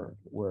them were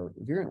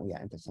virulently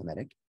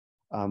anti-Semitic.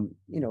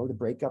 The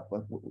breakup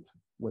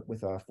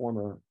with a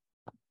former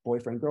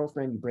boyfriend,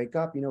 girlfriend, you break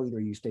up, either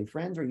you stay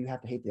friends or you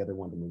have to hate the other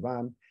one to move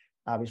on.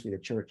 Obviously, the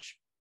church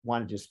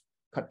wanted to just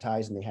cut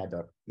ties, and they had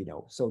to,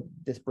 so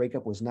this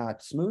breakup was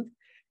not smooth.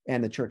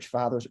 And the Church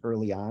Fathers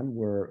early on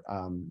were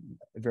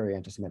very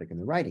anti-Semitic in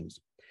their writings.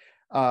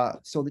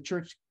 So the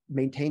church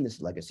maintained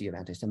this legacy of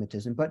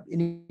anti-Semitism, but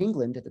in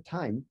England at the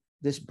time,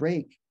 this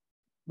break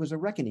was a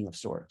reckoning of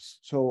sorts.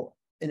 So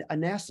a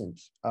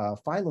nascent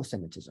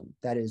philo-Semitism,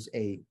 that is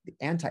a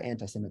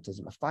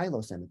anti-Semitism, a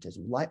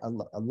philo-Semitism,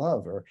 a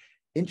love or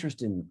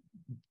interest in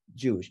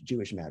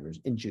Jewish matters,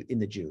 in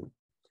the Jew,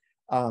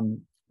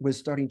 was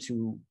starting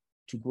to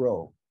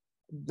grow.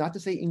 Not to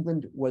say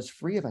England was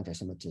free of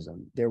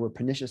anti-Semitism. There were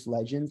pernicious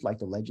legends, like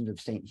the legend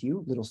of St.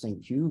 Hugh, little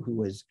St. Hugh, who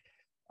was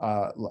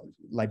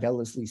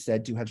libelously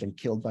said to have been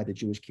killed by the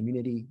Jewish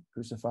community,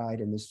 crucified.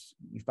 And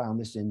you found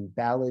this in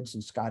ballads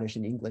in Scottish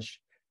and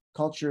English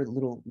culture.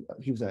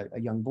 He was a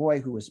young boy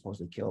who was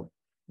supposedly killed.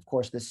 Of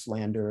course, this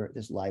slander,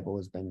 this libel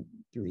has been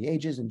through the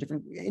ages, and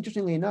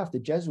interestingly enough, the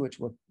Jesuits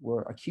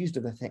were accused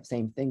of the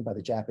same thing by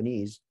the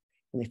Japanese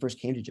when they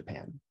first came to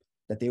Japan,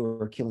 that they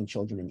were killing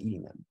children and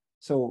eating them.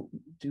 So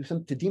to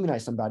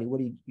demonize somebody, what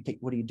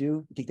do you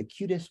do? You take the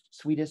cutest,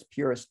 sweetest,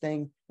 purest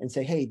thing and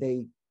say, hey,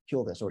 they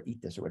kill this or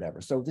eat this or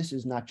whatever. So this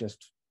is not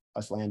just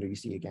a slander you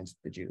see against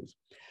the Jews,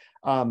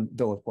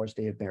 though of course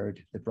they have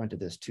bared the brunt of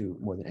this too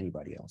more than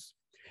anybody else.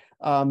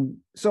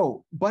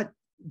 But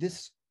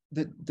this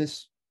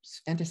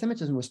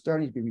anti-Semitism was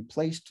starting to be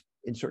replaced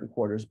in certain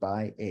quarters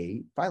by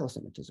a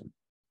philo-Semitism.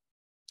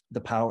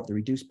 The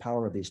reduced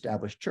power of the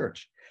established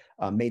church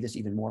made this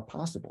even more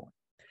possible.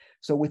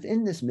 So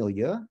within this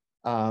milieu,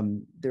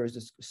 There is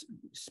this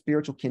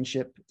spiritual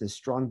kinship, this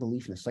strong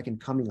belief in the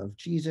second coming of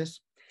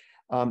Jesus.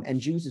 And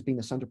Jews, as being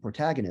the center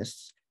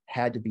protagonists,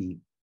 had to be,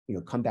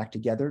 come back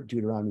together,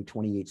 Deuteronomy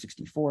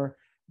 28:64,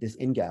 this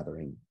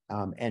ingathering.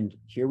 And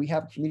here we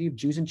have a community of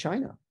Jews in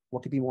China.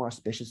 What could be more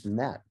auspicious than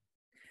that?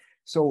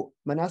 So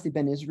Manasseh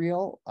ben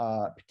Israel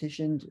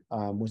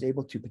was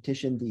able to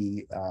petition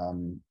the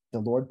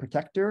Lord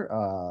Protector,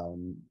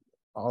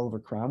 Oliver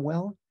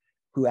Cromwell,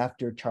 who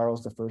after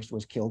Charles I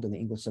was killed in the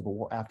English Civil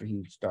War, after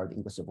he started the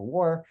English Civil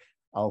War,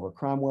 Oliver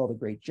Cromwell, the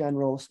great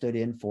general, stood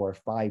in for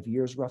 5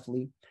 years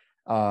roughly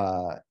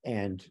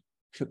and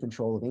took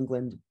control of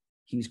England.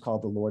 He's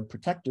called the Lord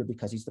Protector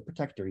because he's the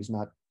protector. He's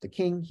not the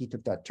king. He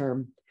took that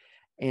term.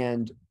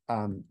 And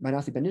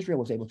Manasseh ben Israel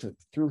was able to,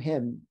 through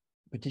him,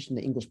 petition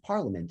the English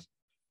Parliament.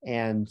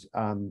 And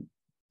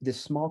this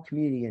small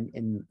community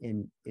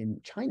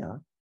in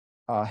China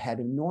had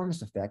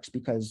enormous effects,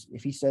 because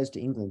if he says to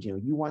England,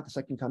 you want the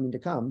second coming to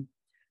come,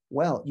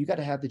 well, you got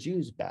to have the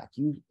Jews back.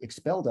 You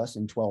expelled us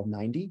in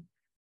 1290,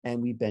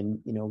 and we've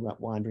been,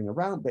 wandering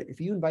around. But if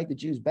you invite the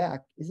Jews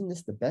back, isn't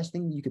this the best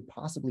thing you could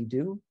possibly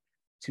do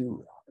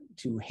to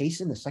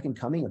hasten the second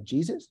coming of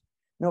Jesus?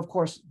 Now, of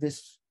course,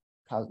 this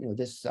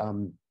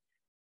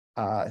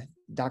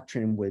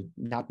doctrine would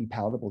not be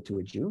palatable to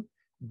a Jew,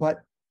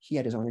 but he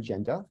had his own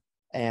agenda,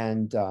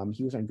 and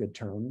he was on good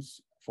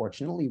terms,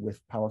 fortunately,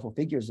 with powerful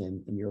figures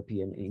in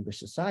European and English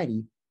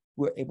society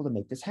who were able to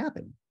make this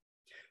happen.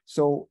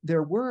 So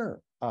there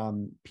were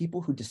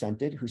people who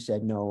dissented, who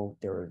said, no,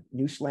 there were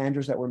new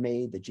slanders that were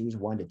made. The Jews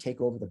wanted to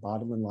take over the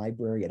Bodleian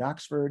Library at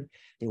Oxford.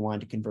 They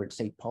wanted to convert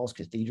St. Paul's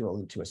Cathedral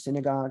into a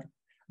synagogue.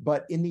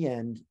 But in the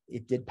end,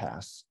 it did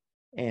pass.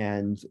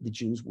 And the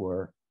Jews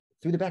were,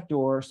 through the back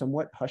door,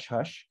 somewhat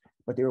hush-hush,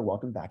 but they were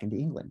welcomed back into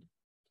England.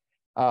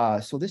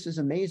 So this is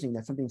amazing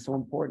that something so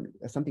important,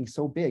 something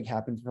so big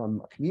happened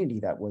from a community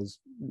that was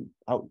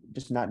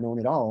just not known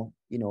at all,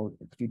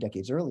 a few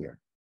decades earlier.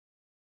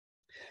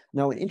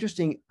 Now, an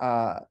interesting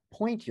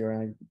point here,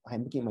 and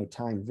I'm looking at my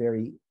time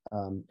very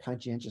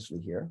conscientiously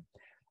here.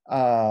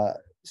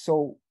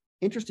 So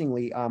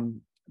interestingly,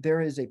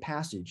 there is a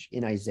passage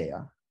in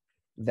Isaiah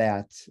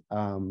that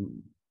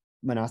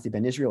Manasseh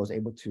ben Israel is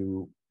able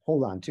to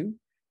hold on to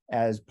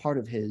as part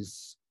of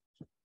his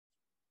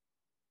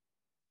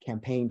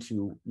campaign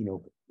to,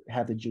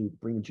 have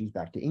bring the Jews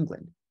back to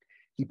England.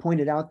 He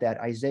pointed out that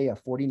Isaiah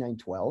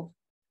 49:12,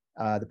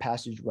 the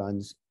passage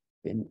runs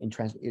in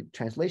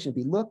translation,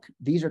 be, look,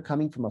 these are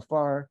coming from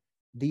afar,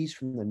 these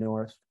from the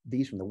north,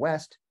 these from the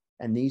west,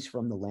 and these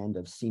from the land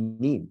of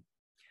Sinim.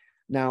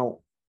 Now,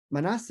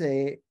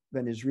 Manasseh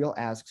ben Israel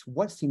asks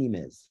what Sinim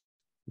is.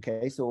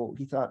 Okay, so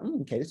he thought,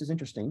 okay, this is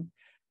interesting.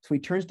 So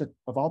he turns to,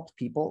 of all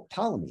people,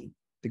 Ptolemy,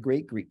 the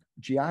great Greek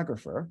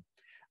geographer,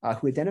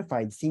 who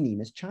identified Sinim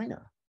as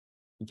China.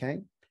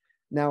 Okay,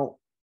 now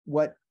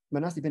what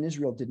Manasseh ben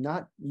Israel did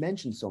not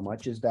mention so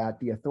much is that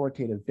the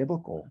authoritative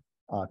biblical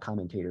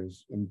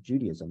commentators in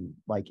Judaism,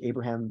 like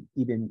Abraham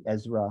Ibn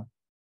Ezra,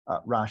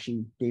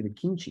 Rashi, David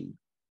Kinchi,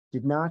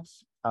 did not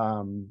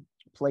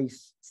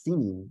place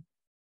Sinim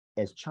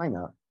as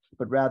China,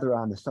 but rather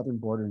on the southern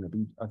border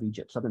of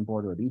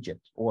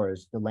Egypt, or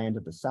as the land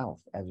of the south,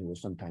 as it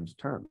was sometimes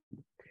termed.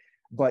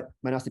 But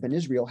Manasseh ben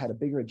Israel had a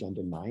bigger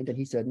agenda in mind, and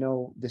he said,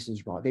 no, this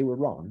is wrong. They were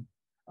wrong.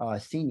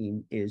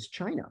 Sinim is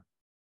China.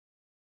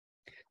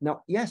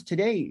 Now, yes,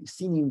 today,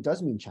 Sinim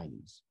does mean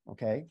Chinese,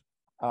 okay?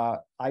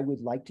 I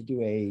would like to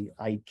do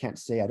I can't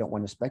say, I don't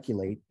want to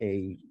speculate,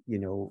 a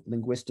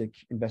linguistic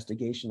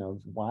investigation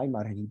of why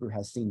modern Hebrew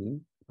has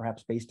Sinim,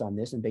 perhaps based on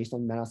this and based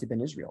on Manasseh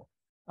ben Israel.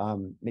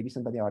 Maybe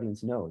somebody in the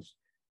audience knows.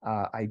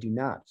 I do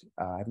not.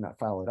 I have not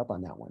followed up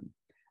on that one.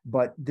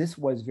 But this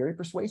was very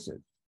persuasive.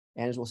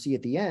 And as we'll see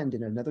at the end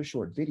in another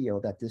short video,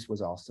 that this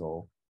was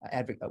also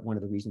one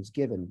of the reasons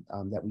given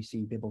that we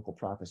see biblical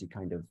prophecy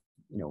kind of,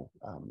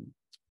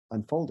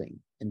 unfolding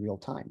in real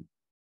time.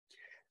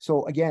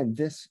 So again,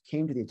 this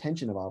came to the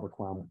attention of Oliver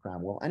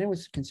Cromwell, and it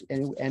was,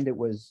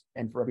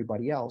 and for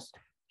everybody else,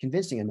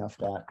 convincing enough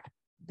that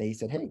they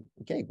said, hey,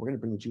 okay, we're going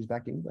to bring the Jews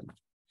back to England.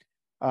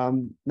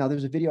 Now,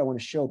 there's a video I want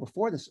to show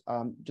before this.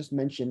 Just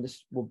mention,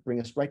 this will bring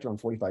us right to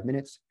around 45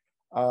 minutes.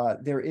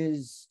 There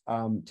is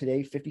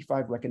today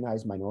 55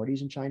 recognized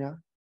minorities in China.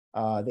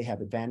 They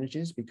have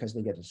advantages because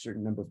they get a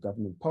certain number of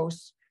government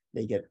posts.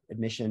 They get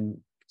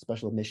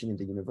special admission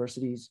into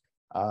universities.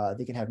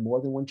 They can have more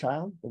than one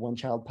child. The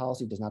one-child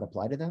policy does not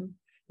apply to them.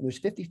 And there's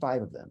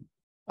 55 of them.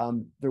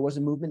 There was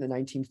a movement in the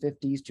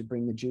 1950s to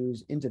bring the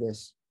Jews into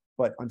this,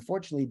 but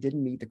unfortunately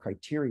didn't meet the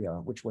criteria,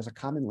 which was a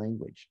common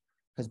language.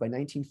 Because by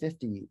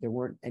 1950, there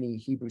weren't any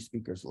Hebrew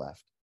speakers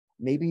left.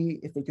 Maybe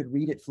if they could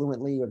read it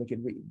fluently, or they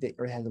could read,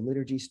 or had the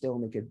liturgy still,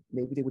 and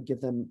maybe they would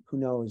give them, who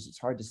knows, it's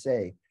hard to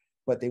say,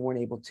 but they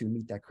weren't able to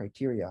meet that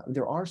criteria. And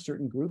there are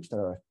certain groups that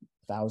are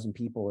 1,000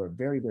 people, or a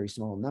very, very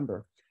small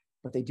number,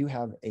 but they do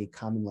have a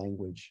common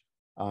language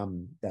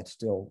that's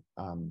still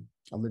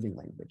a living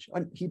language.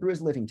 And Hebrew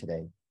is living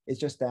today. It's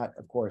just that,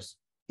 of course,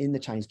 in the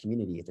Chinese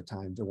community at the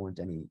time, there weren't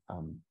any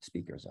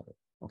speakers of it,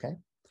 okay?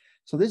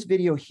 So this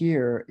video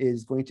here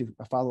is going to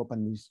follow up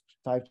on these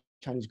 5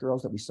 Chinese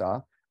girls that we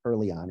saw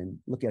early on and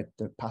look at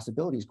the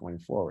possibilities going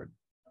forward.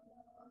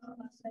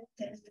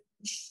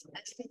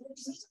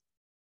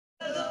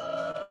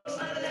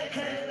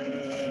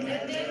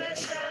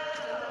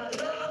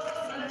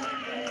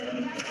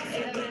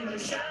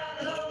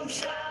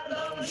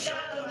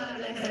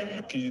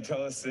 Can you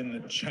tell us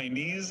in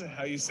Chinese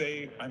how you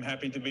say I'm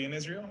happy to be in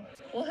Israel?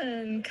 我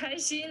很开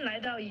心来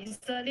到以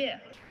色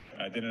列。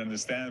 I didn't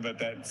understand, but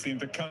that seemed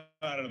to come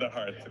out of the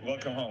heart.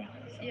 Welcome home.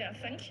 Yeah,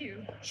 thank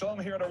you. Shalom,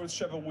 here at Arutz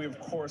Sheva, we of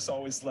course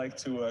always like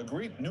to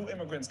greet new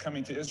immigrants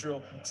coming to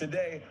Israel.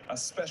 Today, a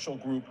special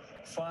group,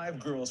 5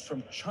 girls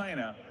from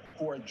China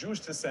who are Jewish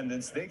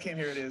descendants. They came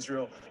here to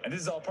Israel, and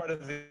this is all part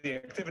of the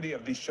activity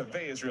of the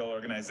Shavei Israel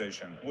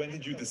organization. When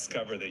did you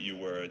discover that you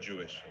were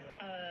Jewish?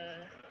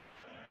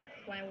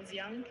 When I was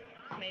young,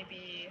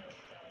 maybe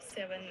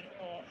 7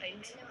 or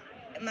 8.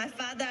 My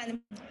father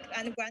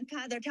and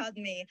grandfather told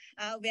me,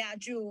 we are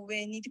Jew.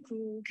 We need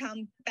to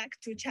come back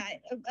to China,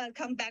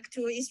 come back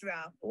to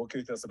Israel. What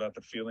can you tell us about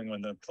the feeling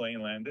when the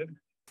plane landed?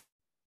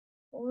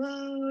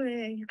 Well,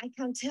 I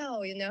can't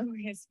tell, you know,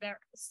 it's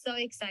so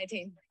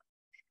exciting.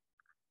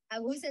 I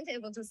wasn't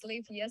able to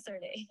sleep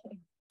yesterday.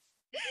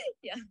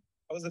 Yeah.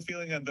 What was the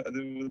feeling of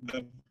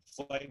the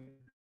flight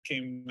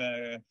came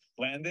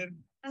landed?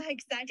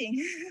 Exciting.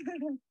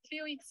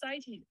 Feel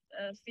excited.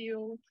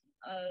 Feel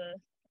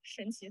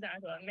神奇大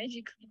哥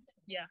magic.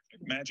 Yeah.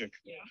 Magic.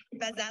 Yeah.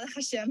 Bezat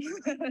Hashem.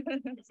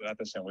 Bezat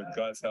Hashem, with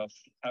God's help.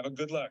 Have a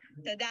good luck.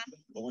 Tada.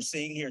 What we're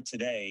seeing here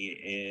today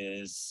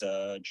is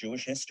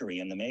Jewish history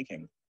in the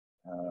making.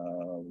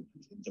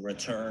 The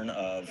return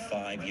of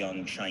 5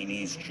 young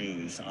Chinese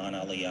Jews on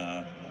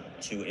Aliyah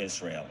to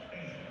Israel.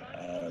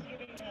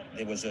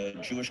 There was a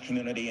Jewish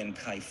community in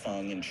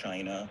Kaifeng in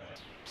China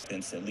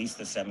since at least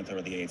the 7th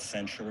or the 8th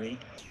century.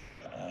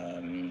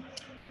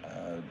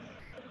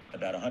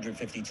 About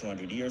 150,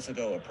 200 years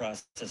ago, a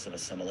process of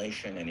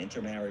assimilation and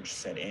intermarriage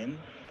set in.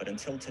 But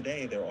until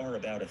today, there are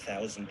about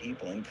 1,000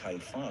 people in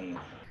Kaifeng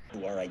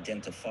who are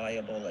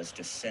identifiable as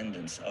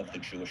descendants of the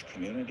Jewish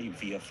community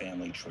via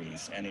family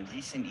trees. And in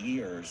recent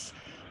years,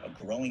 a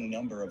growing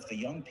number of the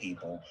young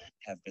people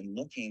have been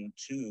looking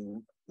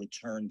to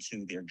return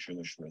to their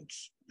Jewish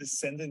roots.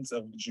 Descendants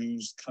of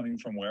Jews coming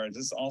from where? Is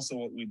this also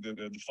what we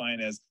define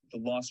as the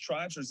lost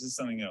tribes, or is this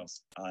something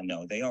else?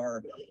 No, they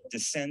are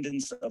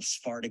descendants of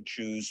Sephardic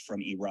Jews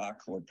from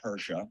Iraq or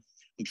Persia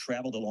who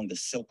traveled along the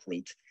Silk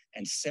Route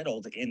and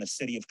settled in the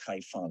city of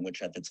Kaifeng,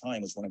 which at the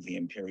time was one of the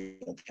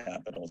imperial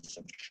capitals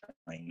of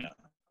China.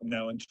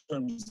 Now, in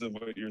terms of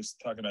what you're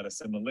talking about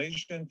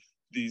assimilation,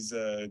 these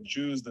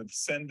Jews, the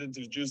descendants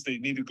of Jews, they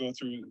need to go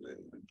through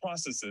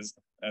processes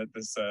at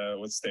this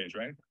stage,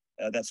 right?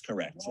 That's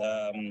correct.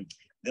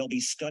 They'll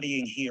be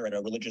studying here at a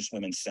religious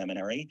women's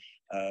seminary,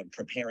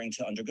 preparing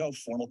to undergo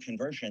formal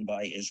conversion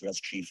by Israel's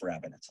chief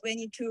rabbinate. We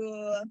need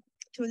to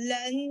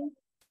learn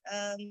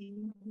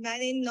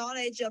many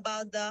knowledge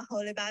about the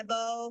Holy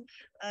Bible,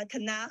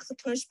 Tanakh,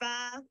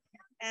 Tushba,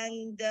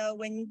 and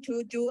we need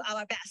to do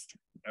our best.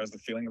 That was the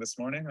feeling this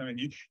morning. I mean,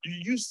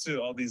 you're used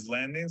to all these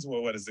landings.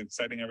 Well, what is it,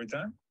 exciting every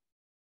time?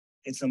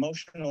 It's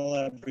emotional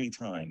every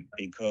time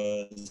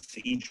because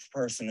each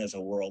person is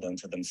a world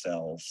unto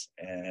themselves.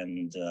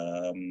 And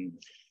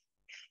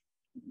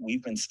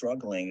we've been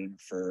struggling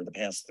for the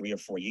past 3 or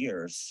 4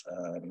 years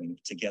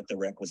to get the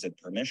requisite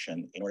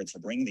permission in order to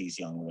bring these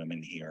young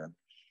women here.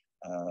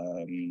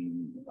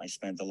 I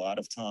spent a lot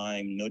of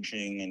time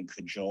nudging and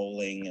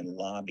cajoling and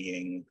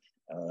lobbying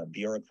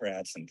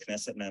bureaucrats and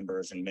Knesset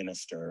members and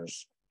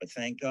ministers. But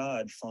thank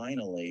God,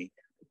 finally,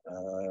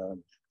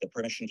 the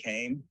permission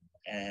came.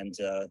 And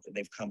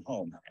they've come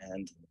home.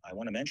 And I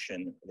want to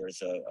mention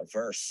there's a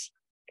verse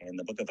in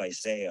the book of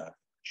Isaiah,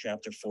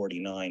 chapter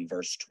 49,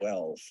 verse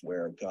 12,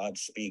 where God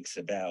speaks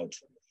about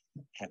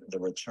the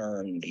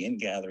return, the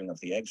ingathering of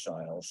the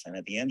exiles. And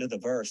at the end of the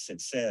verse, it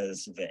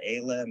says,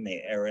 Ve'ele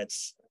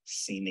me'eretz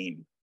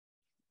sinim.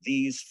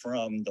 These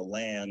from the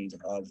land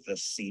of the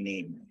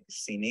sinim.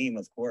 Sinim,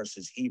 of course,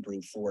 is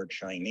Hebrew for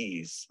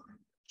Chinese.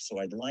 So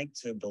I'd like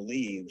to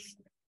believe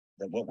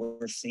that what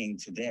we're seeing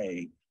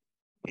today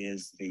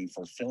is the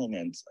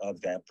fulfillment of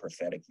that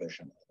prophetic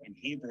vision. In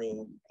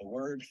Hebrew, the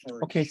word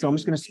for okay, so I'm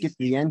just going to skip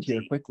the end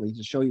here quickly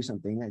to show you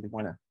something. I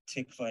want to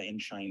tikva in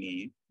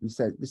Chinese. You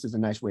said this is a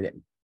nice way to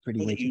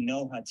pretty way. You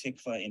know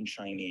hatikva in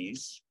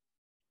Chinese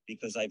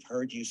because I've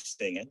heard you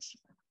sing it.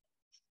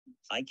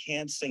 I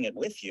can't sing it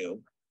with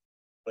you,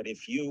 but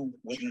if you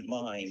wouldn't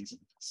mind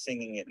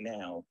singing it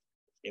now,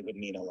 it would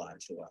mean a lot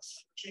to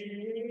us.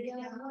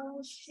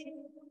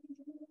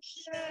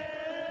 深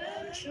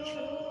处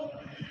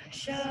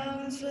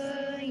尚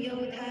存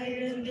犹太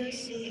人的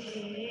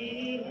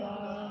希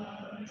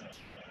望，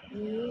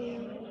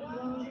仰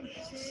望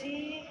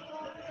西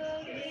方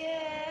的边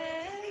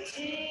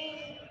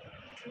境，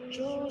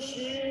注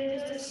视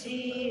着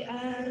西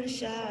岸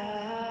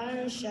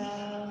山上，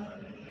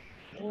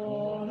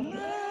我们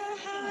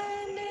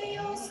还没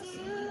有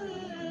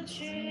死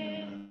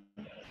去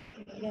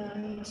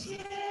，2000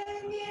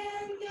年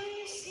的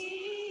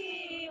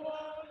希望。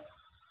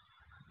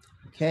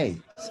Okay,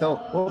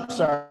 so, oops,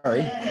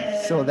 sorry.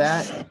 So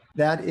that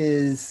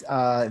is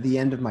the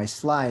end of my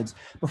slides.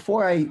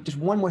 Just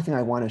one more thing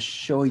I want to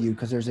show you,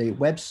 because there's a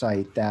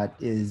website that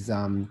is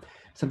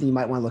something you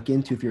might want to look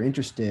into if you're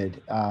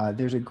interested.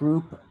 There's a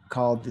group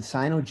called the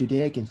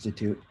Sino-Judaic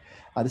Institute.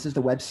 This is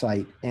the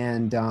website,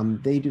 and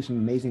they do some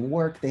amazing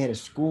work. They had a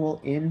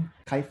school in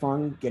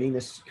Kaifeng, getting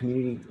this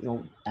community,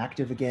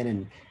 active again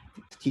and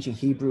teaching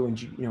Hebrew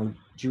and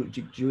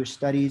Jewish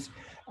studies.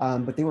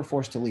 But they were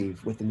forced to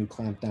leave with the new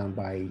clampdown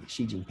by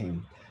Xi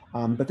Jinping.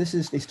 But they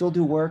still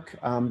do work.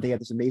 They have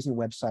this amazing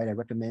website. I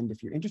recommend,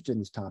 if you're interested in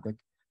this topic,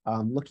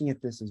 looking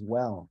at this as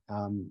well.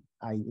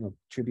 I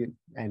tribute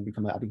and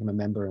I become a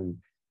member, and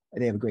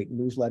they have a great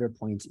newsletter,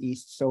 Points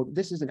East. So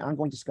this is an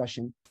ongoing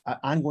discussion,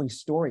 ongoing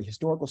story,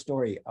 historical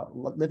story,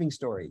 living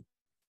story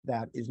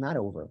that is not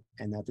over,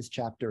 and that this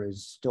chapter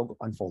is still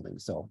unfolding.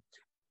 So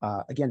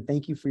again,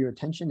 thank you for your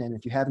attention. And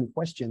if you have any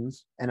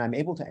questions, and I'm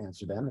able to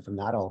answer them, if I'm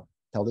not, I'll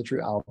tell the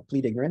truth, I'll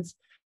plead ignorance.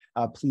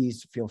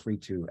 Please feel free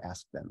to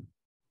ask them.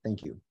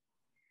 Thank you.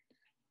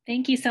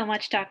 Thank you so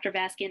much, Dr.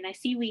 Baskind. I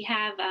see we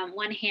have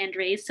one hand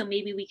raised, so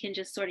maybe we can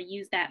just sort of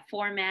use that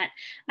format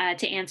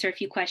to answer a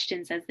few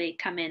questions as they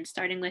come in,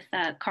 starting with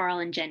Carl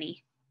and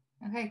Jenny.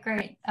 Okay,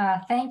 great.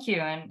 Thank you.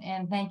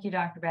 And thank you,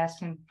 Dr.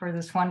 Baskind, for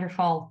this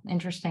wonderful,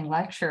 interesting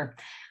lecture.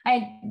 I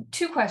had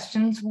two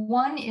questions.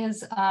 One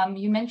is,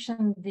 you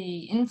mentioned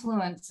the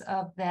influence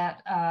of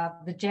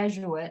the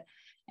Jesuit,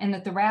 and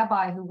that the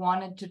rabbi who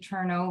wanted to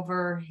turn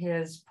over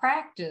his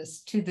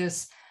practice to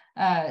this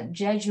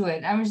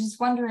Jesuit. I was just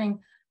wondering,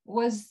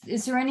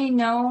 is there any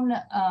known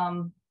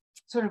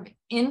sort of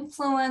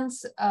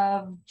influence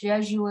of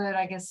Jesuit,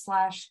 I guess,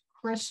 /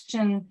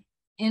 Christian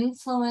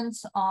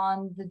influence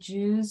on the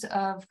Jews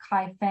of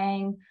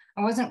Kaifeng?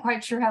 I wasn't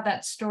quite sure how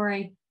that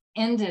story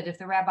ended, if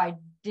the rabbi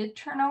did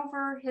turn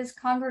over his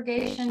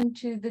congregation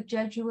to the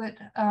Jesuit,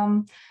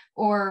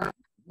 or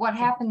what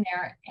happened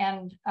there.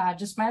 And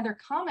just my other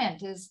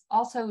comment is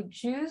also,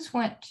 Jews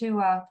went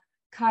to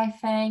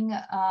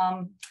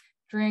Kaifeng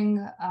during,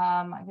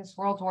 I guess,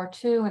 World War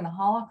II and the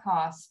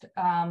Holocaust,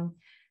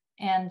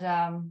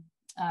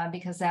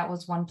 because that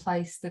was one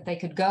place that they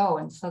could go.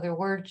 And so there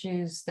were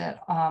Jews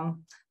that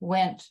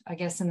went, I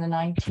guess, in the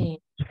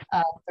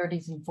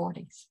 1930s and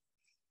 40s.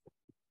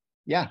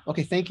 Yeah,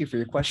 okay, thank you for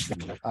your question.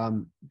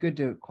 Good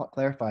to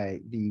clarify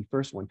the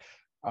first one.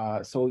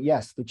 So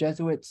yes, the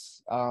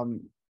Jesuits,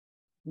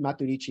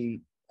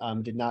 Maturici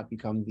did not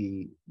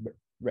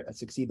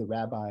succeed the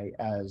rabbi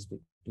as the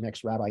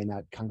next rabbi in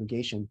that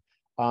congregation.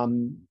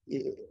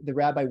 The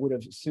rabbi would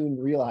have soon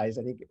realized,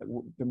 I think,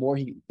 the more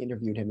he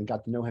interviewed him and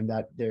got to know him,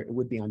 that it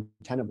would be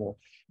untenable.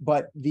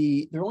 But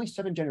there are only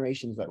 7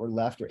 generations that were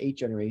left, or 8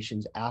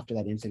 generations after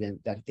that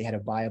incident, that they had a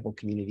viable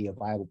community, a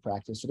viable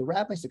practice. So the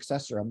rabbi's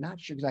successor, I'm not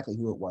sure exactly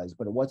who it was,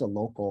 but it was a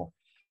local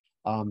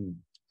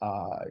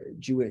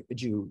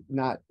Jew,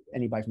 not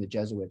anybody from the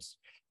Jesuits.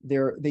 They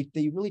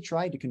really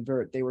tried to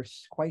convert. They were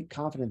quite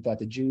confident that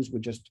the Jews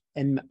would just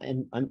en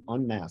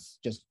masse,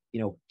 just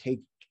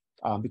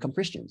become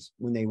Christians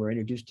when they were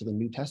introduced to the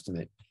New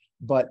Testament.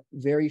 But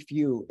very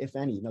few, if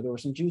any. Now, there were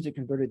some Jews that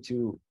converted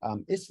to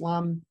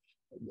Islam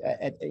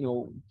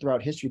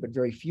throughout history, but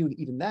very few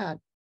even that.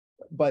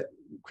 But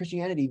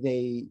Christianity,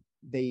 they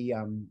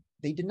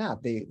did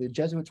not. The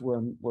Jesuits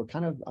were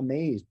kind of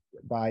amazed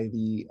by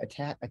the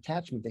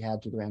attachment they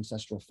had to their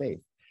ancestral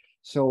faith.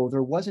 So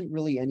there wasn't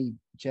really any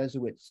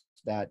Jesuits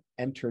that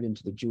entered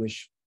into the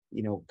Jewish,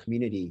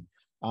 community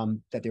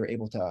that they were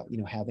able to,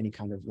 have any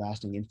kind of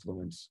lasting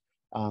influence.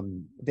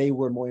 They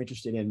were more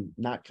interested in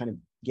not kind of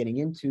getting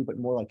into, but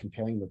more like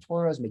comparing the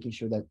Torahs, making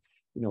sure that,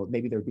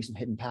 maybe there would be some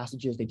hidden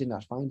passages. They did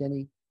not find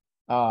any,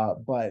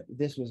 but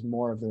this was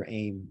more of their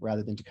aim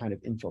rather than to kind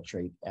of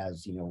infiltrate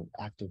as,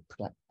 active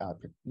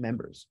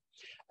members.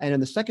 And in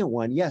the second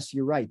one, yes,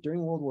 you're right.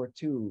 During World War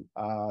II,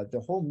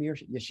 the whole Mir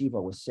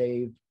Yeshiva was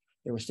saved.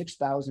 There were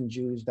 6,000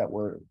 Jews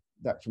from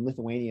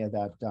Lithuania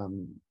that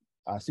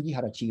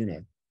Sugihara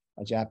Chiyune,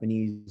 a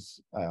Japanese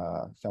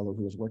fellow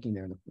who was working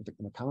there in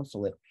the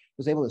consulate,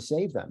 was able to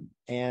save them.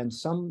 And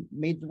some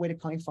made their way to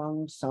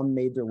Kaifeng, some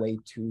made their way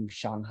to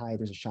Shanghai.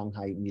 There's a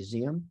Shanghai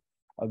museum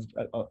of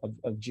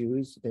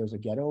Jews. There's a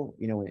ghetto,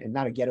 and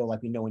not a ghetto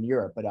like we know in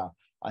Europe, but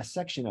a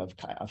section of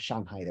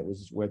Shanghai that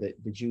was where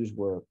the Jews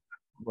were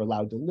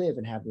allowed to live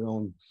and have their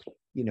own,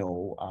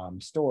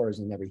 stores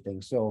and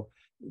everything. So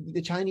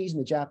the Chinese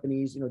and the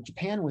Japanese,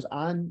 Japan was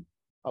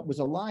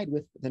allied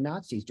with the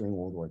Nazis during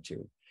World War II.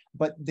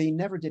 But they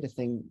never did a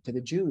thing to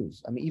the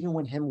Jews. I mean, even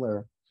when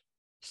Himmler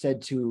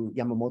said to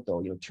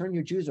Yamamoto, turn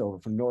your Jews over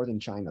from northern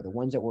China, the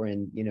ones that were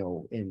when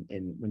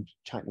the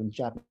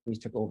Japanese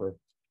took over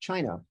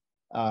China,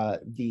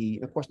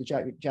 of course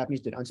the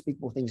Japanese did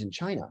unspeakable things in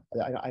China.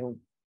 I don't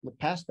look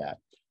past that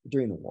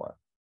during the war,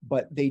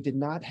 but they did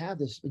not have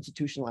this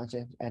institutional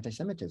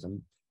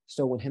anti-Semitism.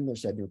 So when Himmler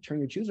said, turn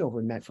your Jews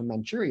over from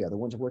Manchuria, the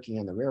ones working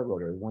on the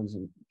railroad, or the ones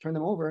turn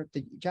them over,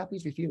 the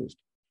Japanese refused.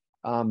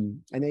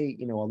 And they,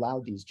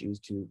 allowed these Jews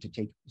to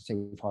take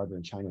safe harbor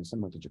in China and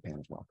some went to Japan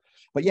as well.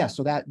 But yeah,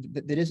 so that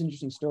is an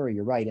interesting story.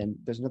 You're right. And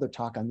there's another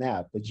talk on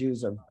that, the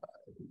Jews of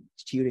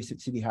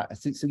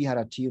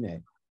Sugihara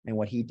Chiune and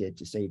what he did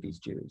to save these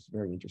Jews.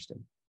 Very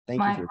interesting.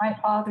 Thank you. My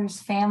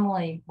father's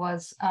family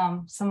was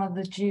some of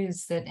the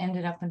Jews that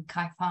ended up in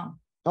Kaifeng.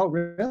 Oh,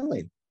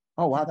 really?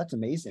 Oh, wow. That's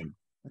amazing.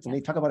 That's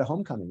amazing. Talk about a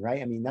homecoming,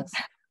 right? I mean,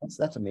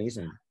 that's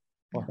amazing.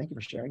 Well, thank you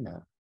for sharing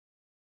that.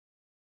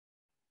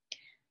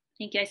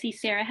 Thank you. I see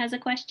Sarah has a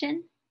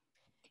question.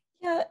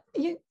 Yeah,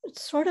 you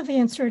sort of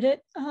answered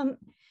it.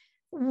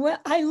 Well,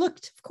 I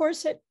looked, of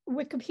course, at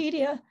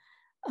Wikipedia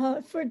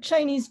for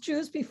Chinese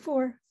Jews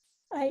before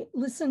I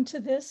listened to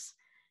this.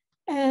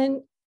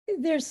 And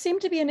there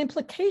seemed to be an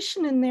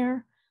implication in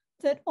there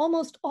that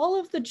almost all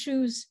of the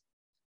Jews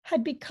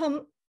had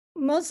become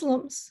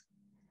Muslims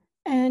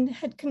and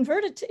had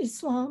converted to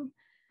Islam,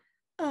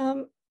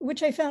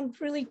 which I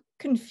found really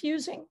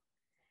confusing.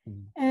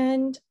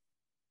 And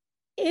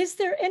is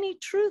there any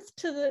truth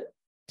to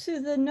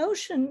the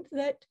notion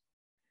that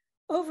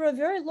over a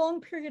very long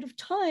period of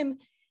time,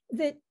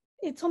 that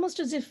it's almost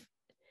as if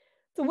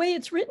the way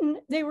it's written,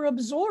 they were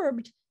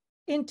absorbed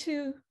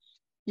into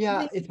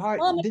the it's hard.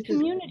 Islamic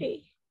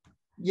community?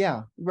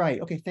 Yeah, right.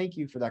 Okay, thank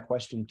you for that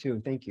question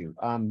too. Thank you.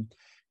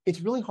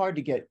 It's really hard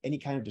to get any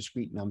kind of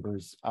discrete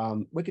numbers.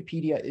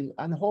 Wikipedia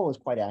on the whole is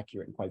quite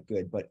accurate and quite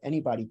good, but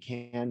anybody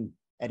can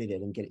edit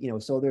it and get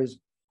it, so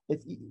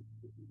it's a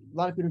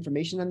lot of good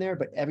information on there,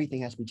 but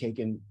everything has to be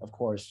taken, of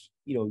course,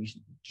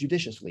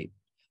 judiciously.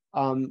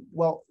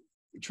 Well,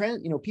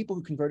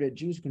 people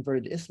Jews who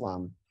converted to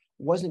Islam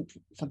wasn't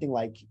something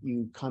like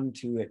you come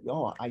to it,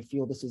 oh, I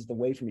feel this is the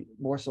way for me,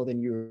 more so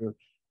than you're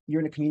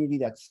in a community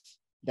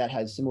that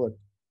has similar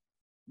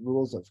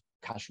rules of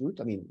kashrut.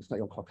 I mean, it's not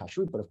called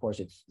kashrut, but of course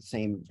it's the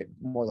same,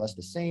 more or less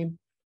the same.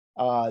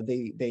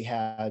 They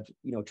had,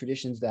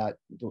 traditions that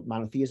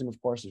monotheism,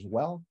 of course, as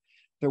well.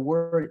 There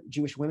were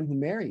Jewish women who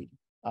married,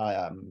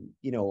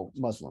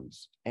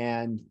 Muslims,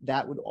 and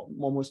that would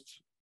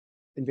almost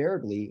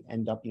invariably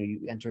end up,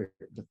 you enter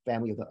the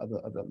family of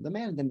the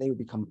man, and then they would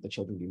become, the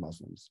children would be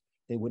Muslims.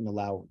 They wouldn't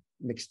allow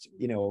mixed,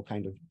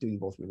 kind of doing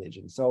both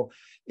religions. So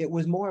it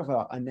was more of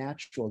a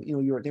natural,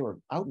 they were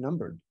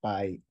outnumbered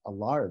by a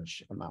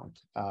large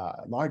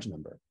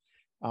number.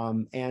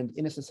 And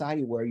in a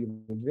society where you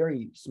have a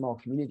very small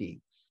community,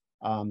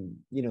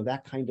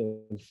 that kind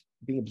of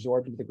being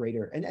absorbed into the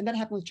greater, and that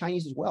happened with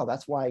Chinese as well.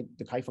 That's why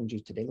the Kaifeng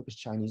Jews today look as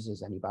Chinese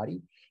as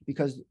anybody,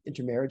 because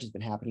intermarriage has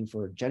been happening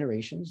for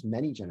generations,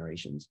 many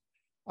generations.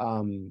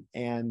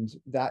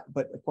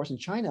 But of course in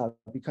China,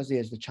 because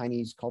there's the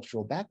Chinese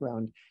cultural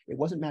background, it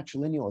wasn't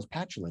matrilineal, it was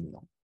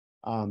patrilineal.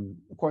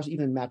 Of course,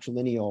 even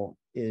matrilineal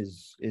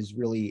is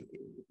really,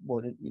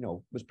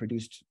 was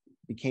produced,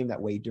 became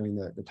that way during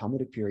the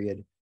Talmudic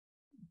period,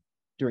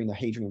 during the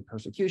Hadrian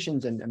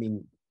persecutions. And I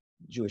mean,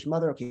 Jewish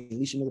mother, okay, at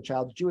least the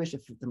child's Jewish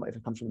if it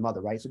comes from the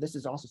mother, right? So this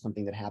is also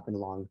something that happened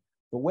along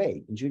the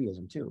way in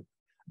Judaism too.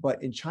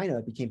 But in China,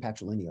 it became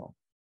patrilineal.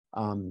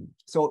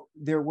 So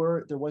there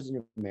was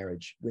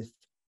intermarriage with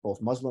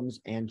both Muslims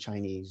and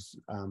Chinese,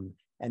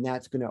 and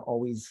that's going to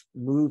always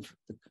move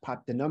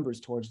the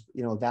numbers towards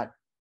that,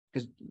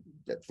 because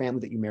that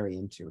family that you marry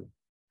into.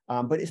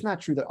 But it's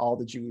not true that all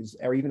the Jews,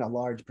 or even a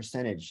large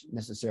percentage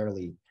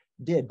necessarily,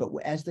 did. But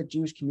as the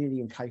Jewish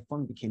community in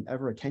Kaifeng became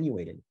ever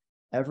attenuated,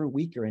 ever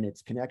weaker in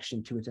its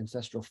connection to its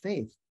ancestral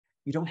faith,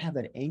 you don't have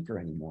that anchor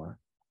anymore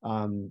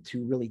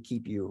to really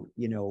keep you,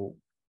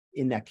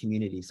 in that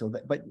community. So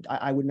but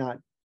I would not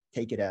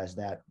take it as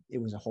that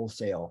it was a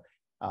wholesale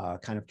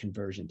kind of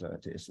conversion to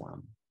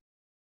Islam.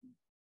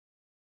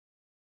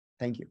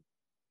 Thank you.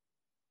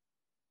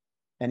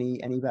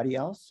 Anybody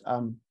else?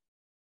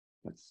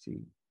 Let's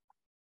see.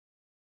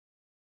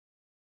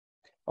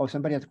 Oh,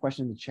 somebody has a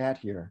question in the chat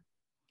here.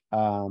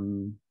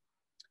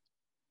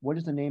 What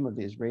is the name of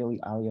the Israeli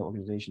Aliyah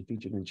organization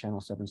featured in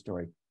Channel 7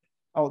 story?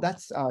 Oh,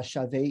 that's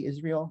Shavei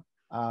Israel.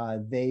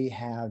 They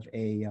have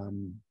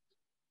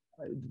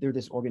they're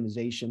this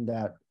organization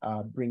that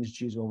brings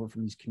Jews over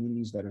from these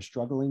communities that are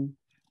struggling.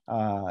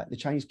 The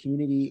Chinese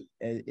community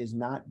is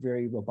not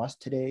very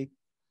robust today.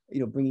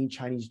 Bringing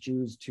Chinese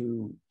Jews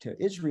to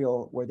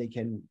Israel, where they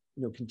can,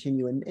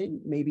 continue and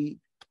maybe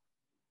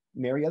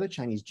marry other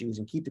Chinese Jews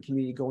and keep the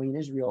community going in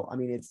Israel. I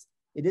mean,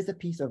 it is a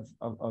piece of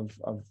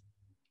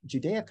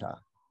Judaica,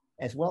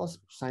 as well as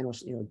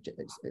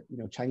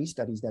Chinese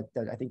studies that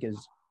I think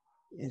is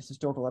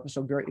historical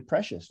episode very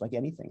precious, like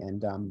anything.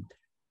 And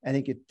I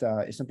think it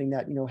is something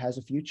that has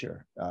a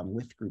future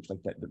with groups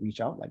like that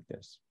reach out like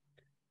this.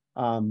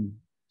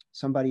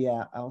 Somebody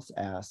else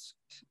asked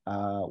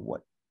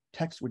what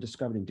texts were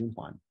discovered in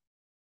Dunhuan.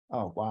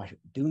 Oh gosh,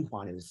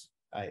 Dunhuan is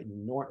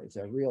it's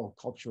a real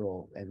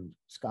cultural and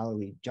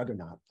scholarly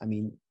juggernaut. I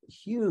mean,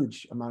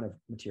 huge amount of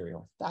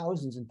material,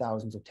 thousands and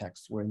thousands of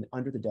texts were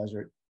under the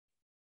desert.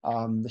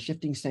 The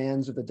shifting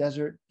sands of the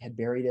desert had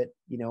buried it.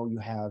 You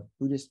have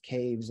Buddhist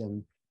caves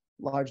and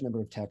large number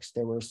of texts.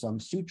 There were some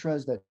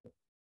sutras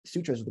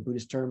is the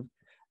Buddhist term,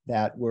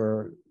 that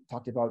were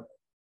talked about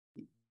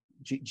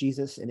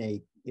Jesus in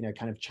a in a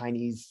kind of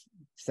Chinese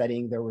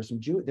setting. There were some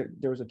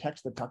there was a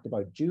text that talked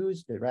about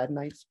Jews, the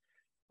Radhanites,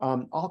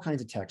 all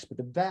kinds of texts, but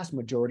the vast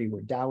majority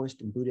were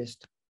Taoist and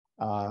Buddhist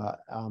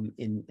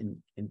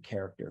in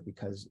character,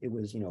 because it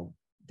was,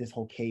 this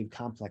whole cave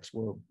complex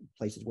were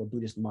places where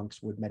Buddhist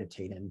monks would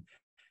meditate and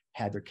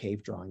had their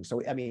cave drawings.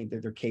 So, I mean,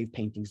 they're cave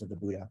paintings of the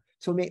Buddha.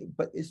 So,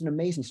 but it's an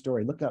amazing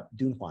story. Look up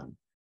Dunhuan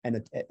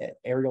and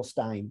Ariel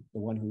Stein, the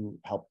one who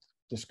helped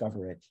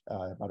discover it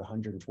about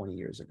 120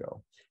 years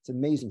ago. It's an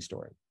amazing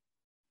story.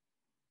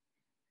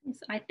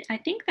 So I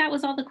think that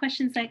was all the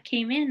questions that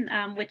came in,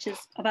 which is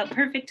about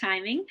perfect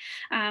timing.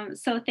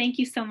 So thank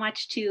you so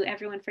much to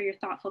everyone for your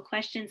thoughtful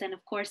questions. And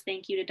of course,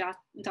 thank you to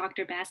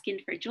Dr.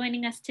 Baskind for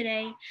joining us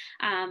today.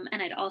 And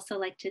I'd also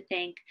like to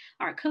thank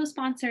our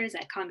co-sponsors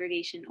at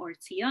Congregation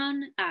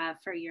Ortsion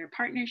for your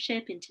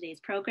partnership in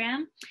today's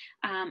program.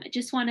 I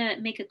just want to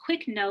make a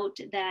quick note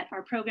that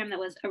our program that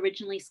was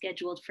originally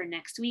scheduled for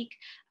next week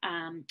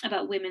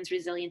about women's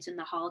resilience in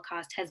the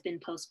Holocaust has been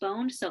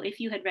postponed. So if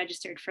you had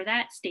registered for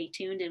that, stay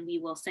tuned and we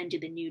will send you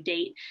the new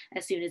date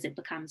as soon as it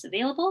becomes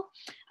available.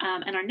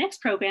 And our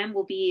next program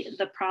will be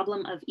The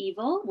Problem of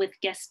Evil with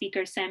guest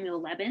speaker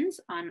Samuel Lebens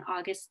on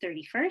August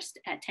 31st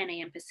at 10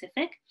 a.m.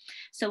 Pacific.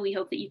 So we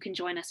hope that you can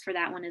join us for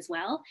that one as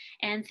well.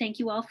 And thank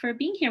you all for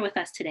being here with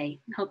us today.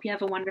 Hope you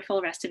have a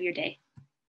wonderful rest of your day.